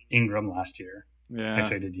had Ingram last year. Yeah. I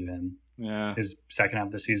traded you him. Yeah. His second half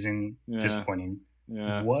of the season, disappointing.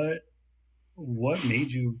 Yeah. What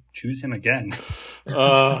made you choose him again?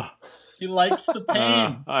 He likes the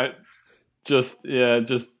pain. I just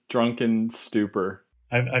drunken stupor.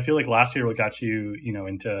 I feel like last year what got you,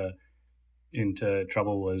 into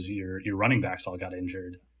trouble was your running backs all got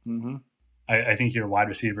injured. Mm-hmm. I think your wide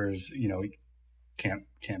receivers,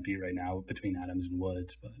 can't beat right now between Adams and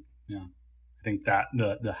Woods, but yeah, I think that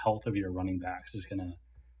the health of your running backs is going to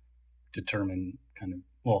determine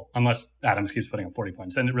unless Adams keeps putting up 40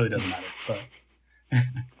 points, then it really doesn't matter. But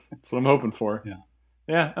that's what I'm hoping for.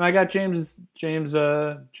 Yeah, and I got James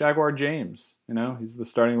Jaguar James. He's the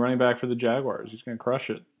starting running back for the Jaguars. He's going to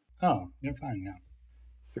crush it. Oh, you're fine, yeah.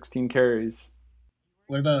 16 carries.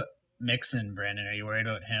 What about Mixon, Brandon? Are you worried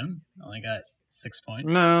about him? Only got 6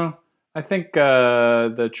 points. No, I think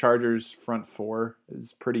the Chargers front 4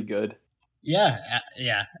 is pretty good. Yeah,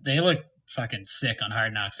 they look fucking sick on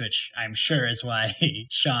Hard Knocks, which I'm sure is why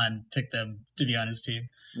Sean picked them to be on his team.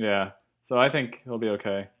 Yeah, so I think he'll be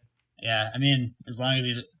okay. Yeah, I mean, as long as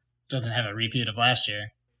he doesn't have a repeat of last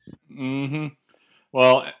year. Mm-hmm.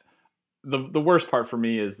 Well, the worst part for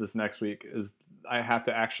me is this next week is I have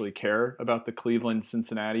to actually care about the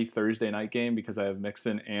Cleveland-Cincinnati Thursday night game because I have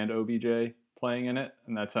Mixon and OBJ playing in it,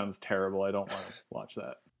 and that sounds terrible. I don't want to watch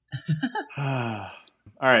that.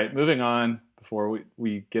 All right, moving on before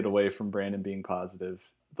we get away from Brandon being positive.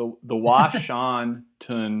 The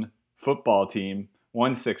Washington football team,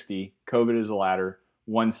 160. COVID is a ladder,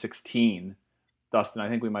 116. Dustin, I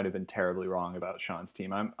think we might have been terribly wrong about Sean's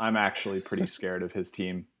team. I'm actually pretty scared of his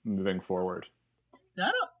team moving forward.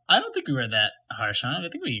 I don't think we were that harsh on it. I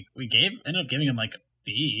think we ended up giving him like a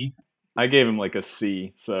B. I gave him like a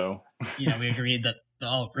C. So we agreed that the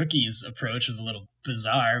all rookies approach was a little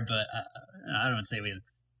bizarre, but I don't say we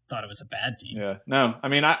thought it was a bad team. Yeah, no. I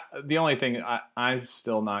mean, the only thing I'm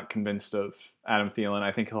still not convinced of Adam Thielen.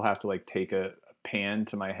 I think he'll have to take a pan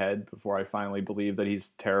to my head before I finally believe that he's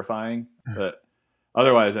terrifying. But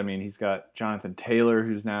otherwise, I mean, he's got Jonathan Taylor,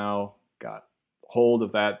 who's now got hold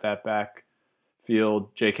of that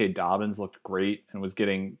backfield. J.K. Dobbins looked great and was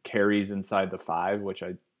getting carries inside the 5, which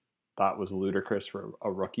I thought was ludicrous for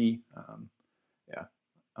a rookie. Yeah,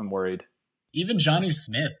 I'm worried. Even Jonnu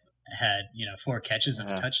Smith had 4 catches and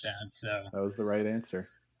a touchdown. So that was the right answer.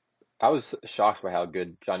 I was shocked by how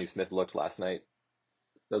good Jonnu Smith looked last night.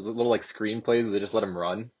 Those little like screen plays, they just let him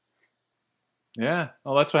run. Yeah.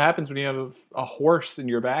 Well, that's what happens when you have a horse in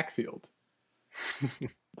your backfield.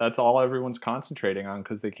 That's all everyone's concentrating on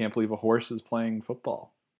because they can't believe a horse is playing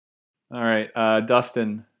football. All right,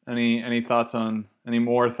 Dustin, any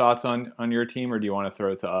more thoughts on your team, or do you want to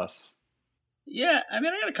throw it to us? Yeah, I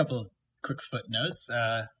mean, I got a couple of quick footnotes.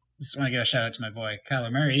 Just want to give a shout out to my boy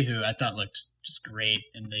Kyler Murray, who I thought looked just great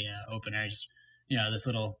in the opener. Just this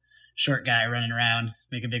little short guy running around,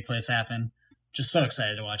 making big plays happen. Just so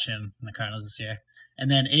excited to watch him in the Cardinals this year. And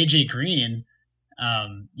then AJ Green,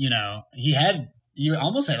 he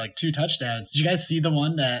almost had like 2 touchdowns. Did you guys see the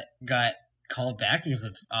one that got called back because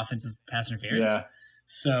of offensive pass interference? Yeah.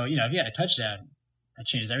 So, if you had a touchdown, that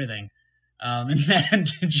changes everything. And then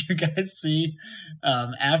did you guys see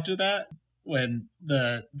after that when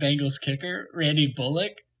the Bengals kicker, Randy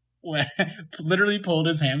Bullock, literally pulled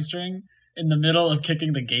his hamstring in the middle of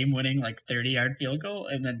kicking the game-winning 30-yard field goal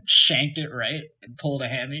and then shanked it right and pulled a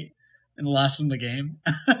hammy and lost him the game?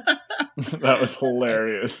 That was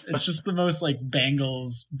hilarious. It's just the most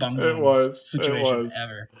Bengals bungles situation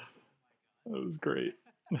ever. That was great.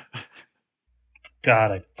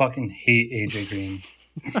 God, I fucking hate AJ Green.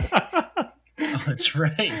 Oh, that's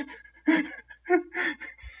right.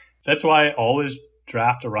 That's why I always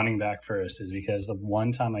draft a running back first, is because the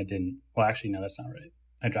one time I didn't. Well, actually, no, that's not right.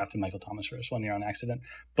 I drafted Michael Thomas first 1 year on accident.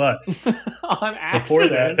 But on accident? Before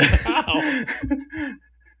that, How?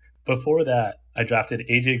 Before that, I drafted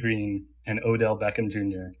AJ Green and Odell Beckham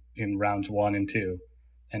Jr. in rounds 1 and 2,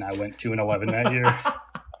 and I went 2-11 that year.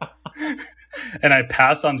 And I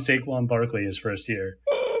passed on Saquon Barkley his first year,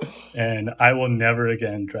 and I will never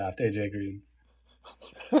again draft AJ Green.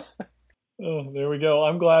 Oh, there we go.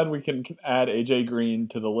 I'm glad we can add AJ Green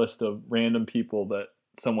to the list of random people that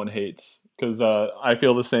someone hates, because I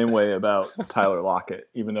feel the same way about Tyler Lockett,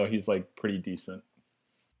 even though he's pretty decent.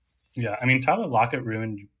 Yeah, I mean, Tyler Lockett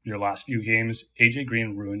ruined your last few games. AJ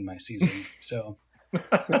Green ruined my season. So,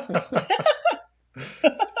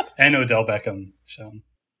 and Odell Beckham. So,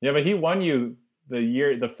 yeah, but he won you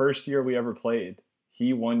the first year we ever played.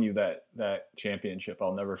 He won you that championship.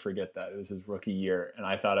 I'll never forget that. It was his rookie year, and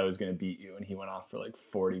I thought I was going to beat you, and he went off for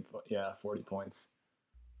 40 points.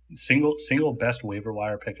 Single best waiver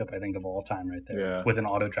wire pickup I think of all time, right there. Yeah. With an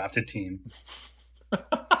auto drafted team.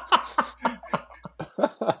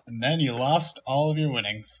 And then you lost all of your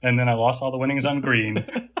winnings. And then I lost all the winnings on Green.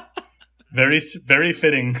 Very, very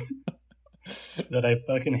fitting that I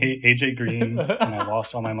fucking hate AJ Green and I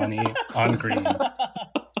lost all my money on Green.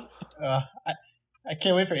 I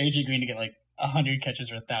can't wait for AJ Green to get 100 catches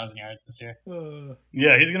for 1,000 yards this year.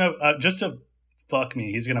 Yeah, he's gonna just to fuck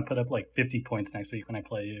me. He's gonna put up 50 points next week when I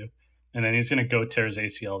play you, and then he's gonna go tear his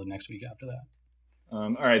ACL the next week after that.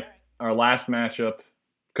 All right, our last matchup: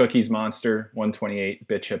 Cookies Monster 128,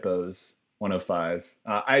 Bitch Hippos 105.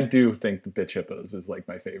 I do think the Bitch Hippos is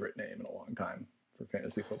my favorite name in a long time for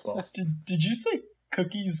fantasy football. Did you say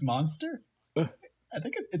Cookies Monster? I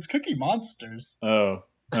think it's Cookie Monsters. Oh,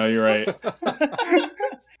 you're right.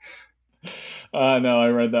 No, I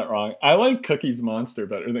read that wrong. I like Cookies Monster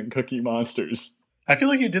better than Cookie Monsters. I feel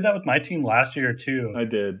like you did that with my team last year too. I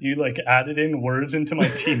did. You added in words into my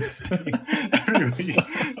teams every week.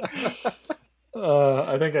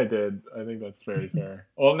 I think I did. I think that's very fair.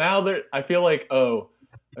 Well, now I feel like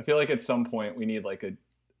at some point we need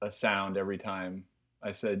a sound every time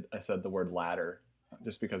I said the word ladder,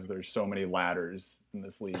 just because there's so many ladders in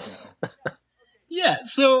this league now. Yeah,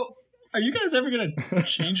 so are you guys ever going to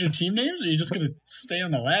change your team names, or are you just going to stay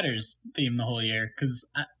on the ladders theme the whole year? Because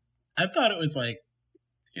I thought it was a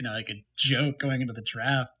joke going into the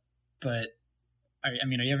draft, but are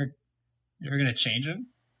you ever going to change them?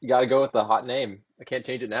 You got to go with the hot name. I can't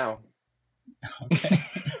change it now. Okay.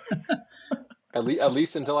 At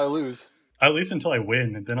least until I lose. At least until I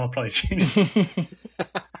win, and then I'll probably change it.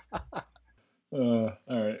 All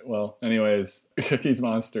right. Well, anyways, Cookies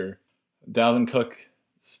Monster. Dalvin Cook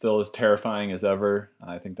still as terrifying as ever.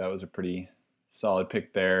 I think that was a pretty solid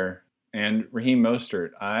pick there. And Raheem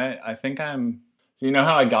Mostert. I think I'm... So you know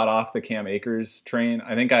how I got off the Cam Akers train?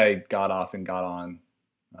 I think I got off and got on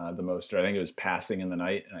the Mostert. I think it was passing in the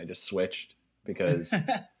night, and I just switched because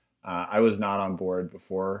I was not on board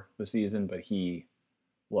before the season, but he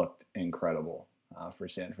looked incredible for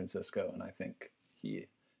San Francisco, and I think he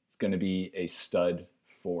is going to be a stud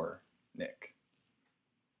for Nick.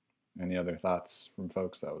 Any other thoughts from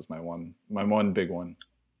folks? That was my one big one.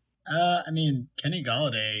 Kenny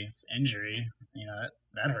Galladay's injury,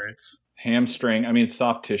 that hurts. Hamstring.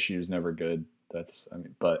 Soft tissue is never good.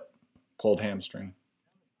 But pulled hamstring.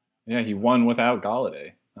 Yeah, he won without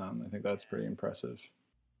Galladay. I think that's pretty impressive.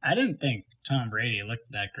 I didn't think Tom Brady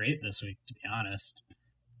looked that great this week, to be honest.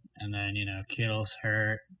 And then, Kittle's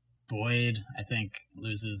hurt. Boyd, I think,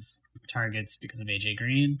 loses targets because of AJ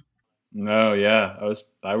Green. No, yeah,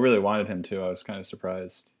 I really wanted him to. I was kind of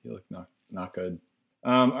surprised. He looked not good.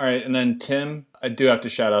 All right, and then Tim, I do have to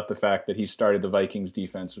shout out the fact that he started the Vikings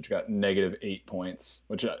defense, which got -8 points,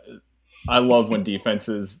 which I love when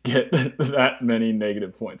defenses get that many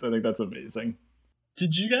negative points. I think that's amazing.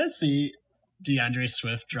 Did you guys see DeAndre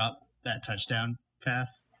Swift drop that touchdown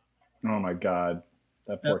pass? Oh my God,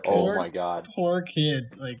 that poor kid. Oh my God, poor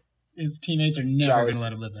kid. Like, his teammates are never going to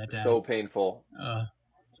let him live that down. So painful.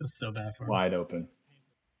 Just so bad for him. Wide open.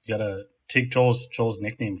 You gotta take Joel's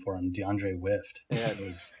nickname for him, DeAndre Whift. Yeah, it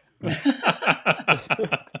was.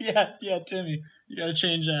 yeah, Timmy. You gotta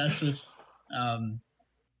change Swift's.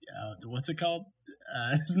 What's it called?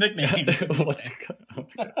 His nickname. What's it called?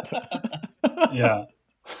 Yeah.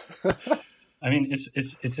 I mean,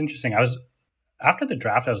 it's interesting. After the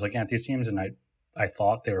draft, I was looking at these teams, and I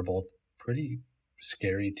thought they were both pretty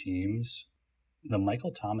scary teams. The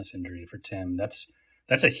Michael Thomas injury for Tim, that's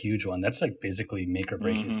a huge one. That's like basically make or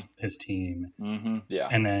break his team. Mm-hmm. Yeah.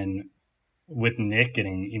 And then with Nick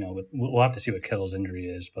getting, we'll have to see what Kittle's injury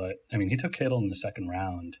is, but I mean, he took Kittle in the second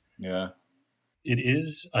round. Yeah. It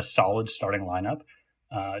is a solid starting lineup.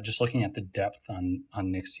 Just looking at the depth on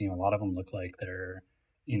Nick's team, a lot of them look like they're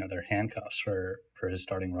handcuffs for his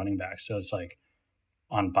starting running back. So it's like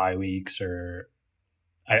on bye weeks, or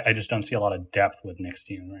I just don't see a lot of depth with Nick's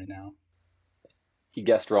team right now. He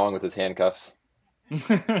guessed wrong with his handcuffs.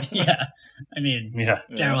 Yeah. I mean, yeah.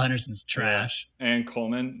 Darrell Henderson's trash. And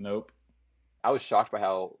Coleman, nope. I was shocked by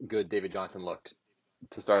how good David Johnson looked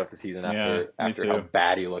to start off the season after too. how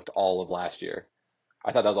bad he looked all of last year.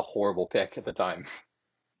 I thought that was a horrible pick at the time.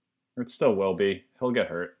 It still will be. He'll get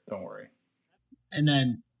hurt. Don't worry. And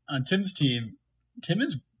then on Tim's team, Tim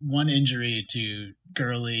is one injury to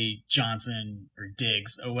Gurley, Johnson, or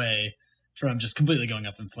Diggs away from just completely going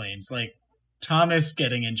up in flames. Like, Thomas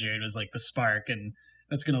getting injured was like the spark, and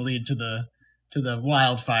that's going to lead to the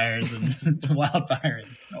wildfires and the wildfire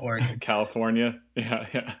in Oregon, California.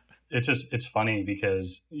 Yeah. It's funny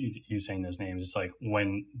because you saying those names. It's like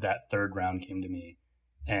when that third round came to me,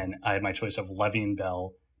 and I had my choice of Le'Veon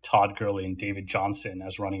Bell, Todd Gurley, and David Johnson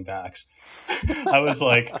as running backs. I was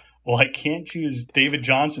like, well, I can't choose David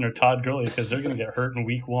Johnson or Todd Gurley because they're going to get hurt in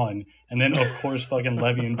week 1. And then, of course, fucking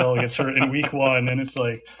Le'Veon Bell gets hurt in week 1. And it's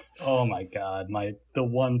like, oh, my God, the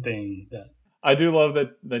one thing that... I do love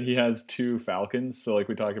that he has 2 Falcons. So, like,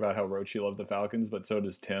 we talk about how Rochi loved the Falcons, but so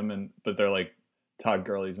does Tim. But they're like, Todd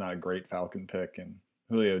Gurley's not a great Falcon pick, and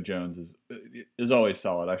Julio Jones is always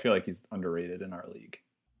solid. I feel like he's underrated in our league.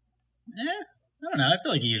 I don't know. I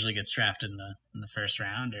feel like he usually gets drafted in the first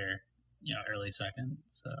round or early second.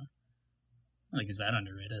 So I don't think he's that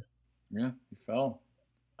underrated. Yeah, he fell.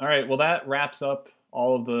 All right. Well, that wraps up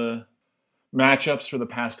all of the matchups for the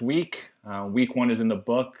past week. Week 1 is in the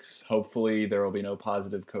books. Hopefully, there will be no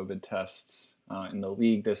positive COVID tests in the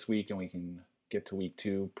league this week, and we can get to week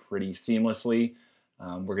 2 pretty seamlessly.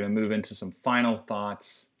 We're going to move into some final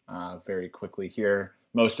thoughts very quickly here.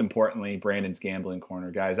 Most importantly, Brandon's gambling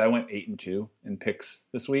corner. Guys, I went 8-2 in picks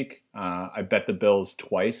this week. I bet the Bills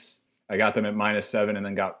twice. I got them at -7 and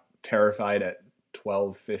then got terrified at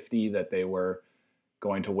 12.50 that they were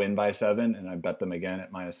going to win by 7, and I bet them again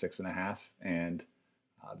at -6.5, and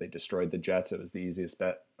they destroyed the Jets. It was the easiest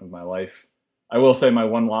bet of my life. I will say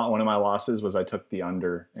one of my losses was I took the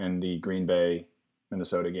under in the Green Bay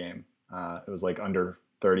Minnesota game. It was like under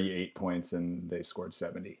 38 points, and they scored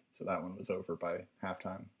 70. So that one was over by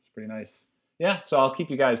halftime. It's pretty nice. Yeah, so I'll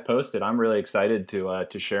keep you guys posted. I'm really excited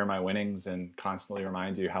to share my winnings and constantly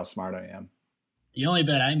remind you how smart I am. The only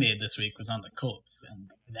bet I made this week was on the Colts,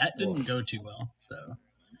 and that didn't go too well. So,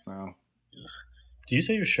 wow. Do you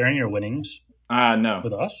say you're sharing your winnings? No.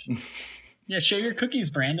 With us? Yeah, share your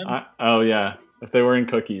cookies, Brandon. Oh yeah, if they were in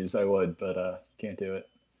cookies, I would, but can't do it.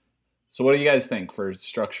 So, what do you guys think for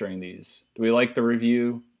structuring these? Do we like the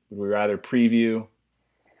review? Would we rather preview?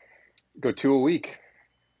 Go 2 a week.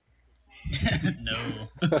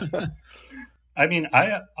 No. I mean,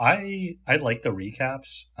 I like the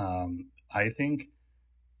recaps. I think,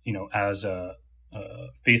 as a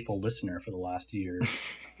faithful listener for the last year,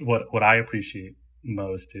 what I appreciate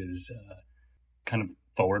most is kind of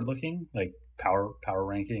forward looking, like power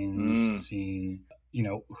rankings, seeing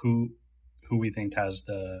who we think has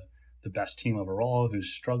the best team overall,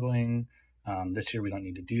 who's struggling. This year we don't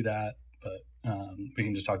need to do that, but we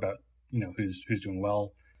can just talk about who's doing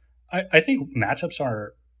well. I think matchups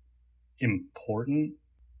are important,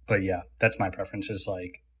 but yeah, that's my preference. Is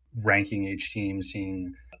like ranking each team,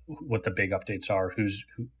 seeing what the big updates are,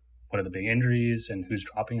 what are the big injuries, and who's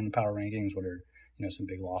dropping in the power rankings. What are some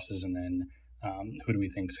big losses, and then who do we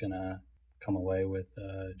think is gonna come away with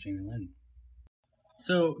Jamie Lynn?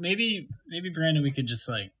 So maybe Brandon, we could just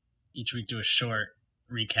like each week do a short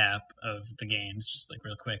recap of the games, just like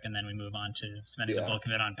real quick, and then we move on to spending the bulk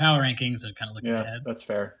of it on power rankings and kind of looking ahead. That's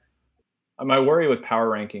fair. My worry with power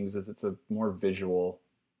rankings is it's a more visual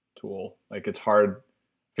tool. Like it's hard.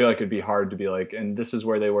 I feel like it'd be hard to be like, and this is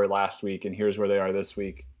where they were last week, and here's where they are this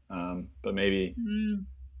week. But maybe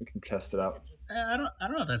we can test it out. I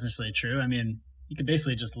don't know if that's necessarily true. I mean, you could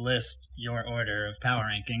basically just list your order of power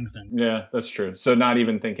rankings, and yeah, that's true. So not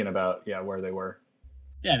even thinking about where they were.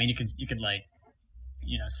 Yeah, I mean, you could like,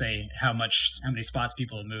 say how many spots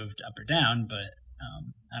people have moved up or down, but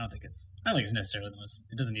I don't think it's necessarily the most.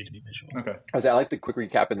 It doesn't need to be visual. Okay. I like the quick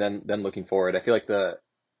recap and then looking forward. I feel like the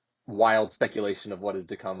wild speculation of what is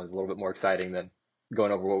to come is a little bit more exciting than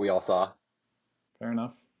going over what we all saw. Fair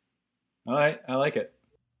enough. All right, I like it.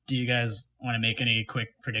 Do you guys want to make any quick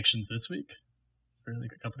predictions this week for the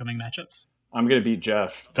upcoming matchups? I'm gonna beat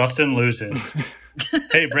Jeff. Dustin loses.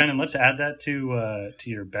 Hey, Brandon, let's add that to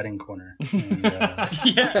your betting corner. And,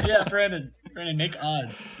 yeah, Brandon, make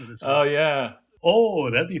odds for this week. Oh yeah.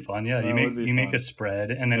 Oh, that'd be fun. Yeah, That you make a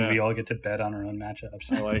spread, and then we all get to bet on our own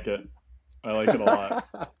matchups. I like it. I like it a lot.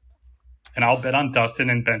 And I'll bet on Dustin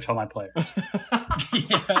and bench all my players.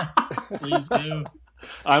 Yes, please do.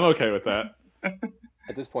 I'm okay with that.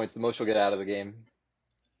 At this point, it's the most you'll get out of the game.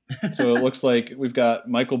 So it looks like we've got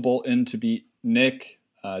Michael Bolton to beat Nick,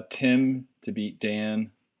 Tim to beat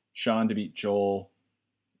Dan, Sean to beat Joel,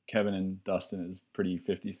 Kevin and Dustin is pretty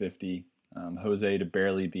 50-50, Jose to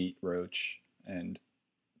barely beat Roach, and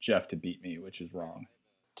Jeff to beat me, which is wrong.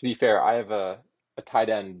 To be fair, I have a tight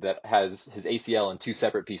end that has his ACL in two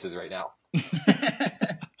separate pieces right now.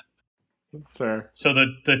 That's fair. So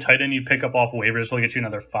the tight end you pick up off waivers will get you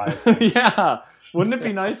another 5 points. Yeah. Wouldn't it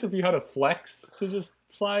be nice if you had a flex to just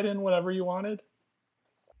slide in whatever you wanted?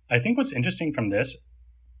 I think what's interesting from this,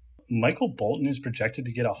 Michael Bolton is projected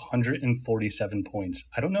to get 147 points.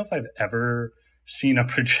 I don't know if I've ever seen a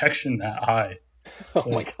projection that high. Oh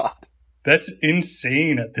my God. That's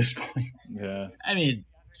insane at this point. Yeah. I mean,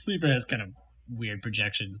 Sleeper has kind of weird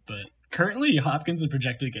projections, but currently Hopkins is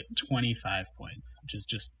projected to get 25 points, which is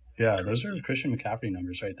just Yeah, crazy. those are Christian McCaffrey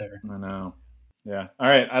numbers right there. I know. Yeah. All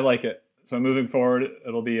right. I like it. So moving forward,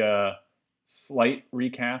 it'll be a slight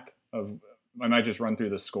recap of. I might just run through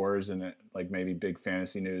the scores and like maybe big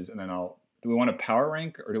fantasy news, and then do we want to power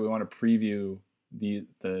rank or do we want to preview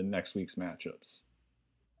the next week's matchups?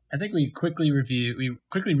 I think we quickly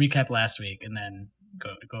recap last week and then go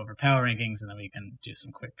over power rankings, and then we can do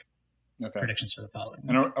some quick predictions for the following.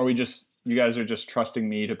 And are we just, you guys are just trusting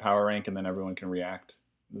me to power rank and then everyone can react?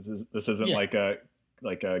 This isn't like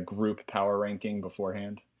a group power ranking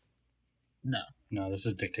beforehand? No, this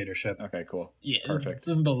is dictatorship. Okay, cool. Yeah, Perfect.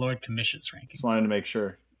 This is the Lord Commission's rankings. Just wanted to make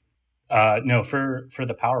sure. No, for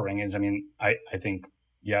the power rankings, I mean, I think,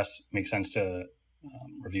 yes, makes sense to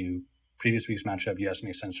review previous week's matchup. Yes,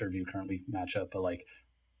 makes sense to review current week matchup, but like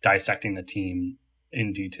dissecting the team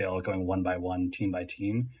in detail, going one by one, team by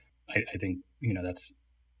team, I think,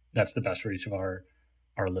 that's the best for each of our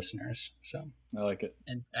listeners. So I like it.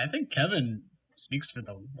 And I think Kevin speaks for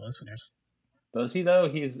the listeners. Does he though?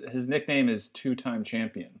 His nickname is 2-time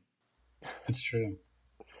champion. it's true.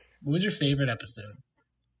 What was your favorite episode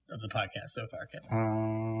of the podcast so far,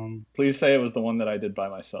 Kevin? Please say it was the one that I did by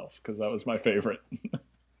myself, because that was my favorite.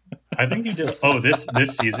 I think you did. Oh, this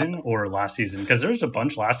season or last season? Because there was a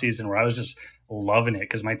bunch last season where I was just loving it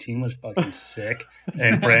because my team was fucking sick,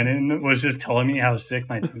 and Brandon was just telling me how sick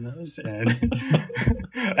my team was. And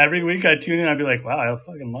every week I tune in, I'd be like, "Wow, I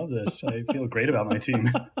fucking love this. I feel great about my team."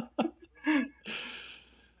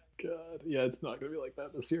 God, yeah, it's not going to be like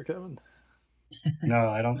that this year, Kevin. No,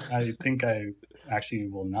 I don't. I think I actually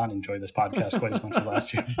will not enjoy this podcast quite as much as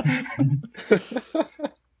last year.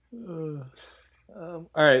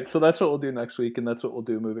 All right, so that's what we'll do next week, and that's what we'll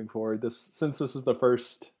do moving forward. Since this is the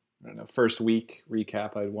first week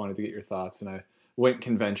recap, I wanted to get your thoughts, and I went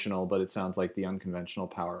conventional, but it sounds like the unconventional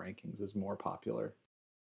power rankings is more popular.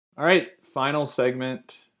 All right, final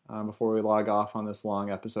segment before we log off on this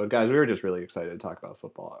long episode. Guys, we were just really excited to talk about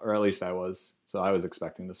football, or at least I was, so I was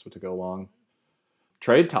expecting this to go long.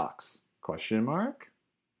 Trade talks, ?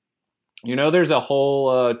 There's a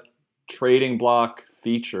whole trading block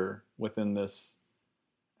feature within this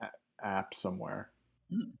app somewhere.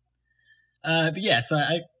 But yeah, so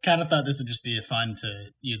I kind of thought this would just be fun to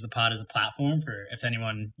use the pod as a platform for if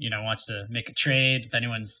anyone, wants to make a trade, if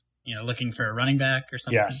anyone's, looking for a running back or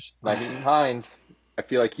something. Yes. Like Hines. I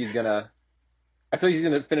feel like he's gonna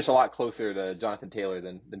finish a lot closer to Jonathan Taylor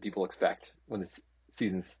than people expect when this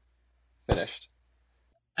season's finished.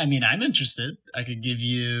 I mean, I'm interested. I could give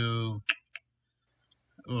you.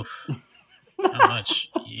 Oof. How much?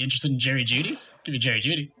 You interested in Jerry Jeudy? Give me Jerry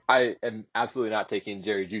Jeudy. I am absolutely not taking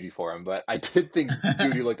Jerry Jeudy for him, but I did think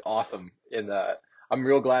Jeudy looked awesome in the. I'm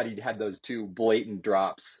real glad he had those 2 blatant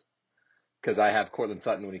drops because I have Cortland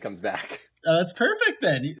Sutton when he comes back. Oh, that's perfect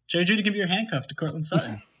then. Jerry Jeudy can be your handcuff to Cortland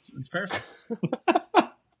Sutton. That's perfect.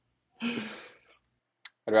 I'd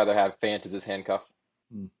rather have Fant as his handcuff.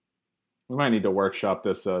 We might need to workshop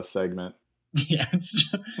this segment. Yeah, it's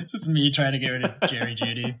just me trying to get rid of Jerry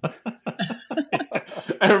Jeudy.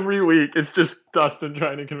 Every week, it's just Dustin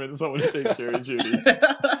trying to convince someone to take Jerry Jeudy.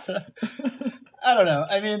 I don't know.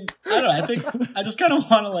 I mean, I don't know. I think I just kind of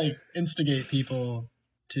want to like instigate people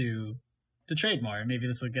to trade more. Maybe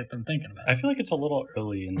this will get them thinking about it. I feel like it's a little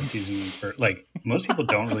early in the season for like most people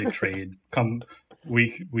don't really trade come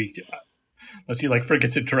week unless you like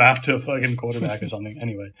forget to draft a fucking quarterback or something.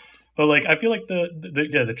 Anyway, but like I feel like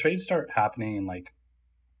the trades start happening in like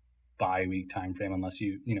bye week time frame unless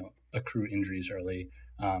you accrue injuries early.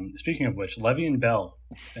 Speaking of which, Le'Veon Bell,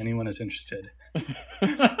 if anyone is interested.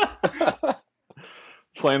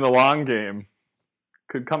 Playing the long game.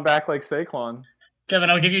 Could come back like Saquon. Kevin,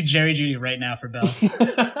 I'll give you Jerry Jeudy right now for Bell.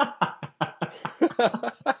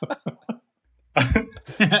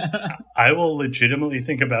 I will legitimately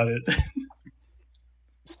think about it.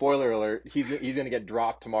 Spoiler alert, he's going to get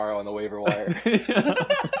dropped tomorrow on the waiver wire.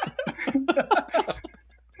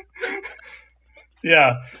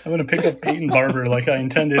 Yeah, I'm going to pick up Peyton Barber like I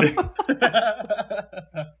intended. Oh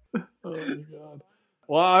my God.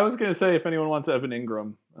 Well, I was going to say if anyone wants Evan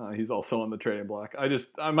Ingram, he's also on the trading block.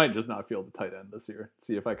 I might just not field the tight end this year.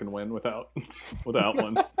 See if I can win without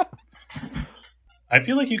one. I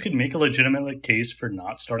feel like you could make a legitimate case for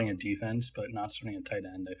not starting a defense, but not starting a tight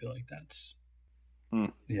end. I feel like that's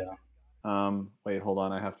yeah. Wait, hold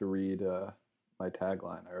on. I have to read my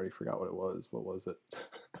tagline. I already forgot what it was. What was it?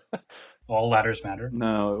 All ladders matter.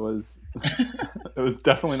 No, it was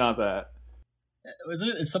definitely not that. Wasn't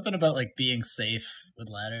it? It's something about like being safe with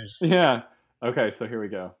ladders. Yeah. Okay, so here we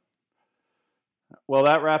go. Well,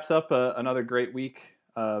 that wraps up another great week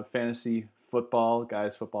of fantasy football.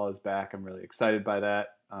 Guys, football is back. I'm really excited by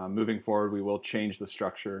that. Moving forward, we will change the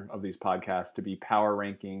structure of these podcasts to be power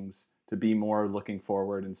rankings, to be more looking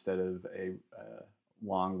forward instead of a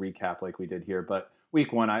long recap like we did here. But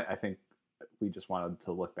week 1, I think we just wanted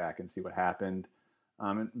to look back and see what happened.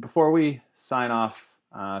 And before we sign off,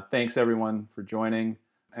 thanks everyone for joining,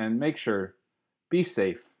 and make sure, be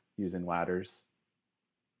safe using ladders.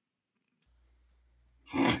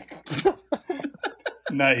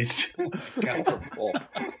 Nice. Cool.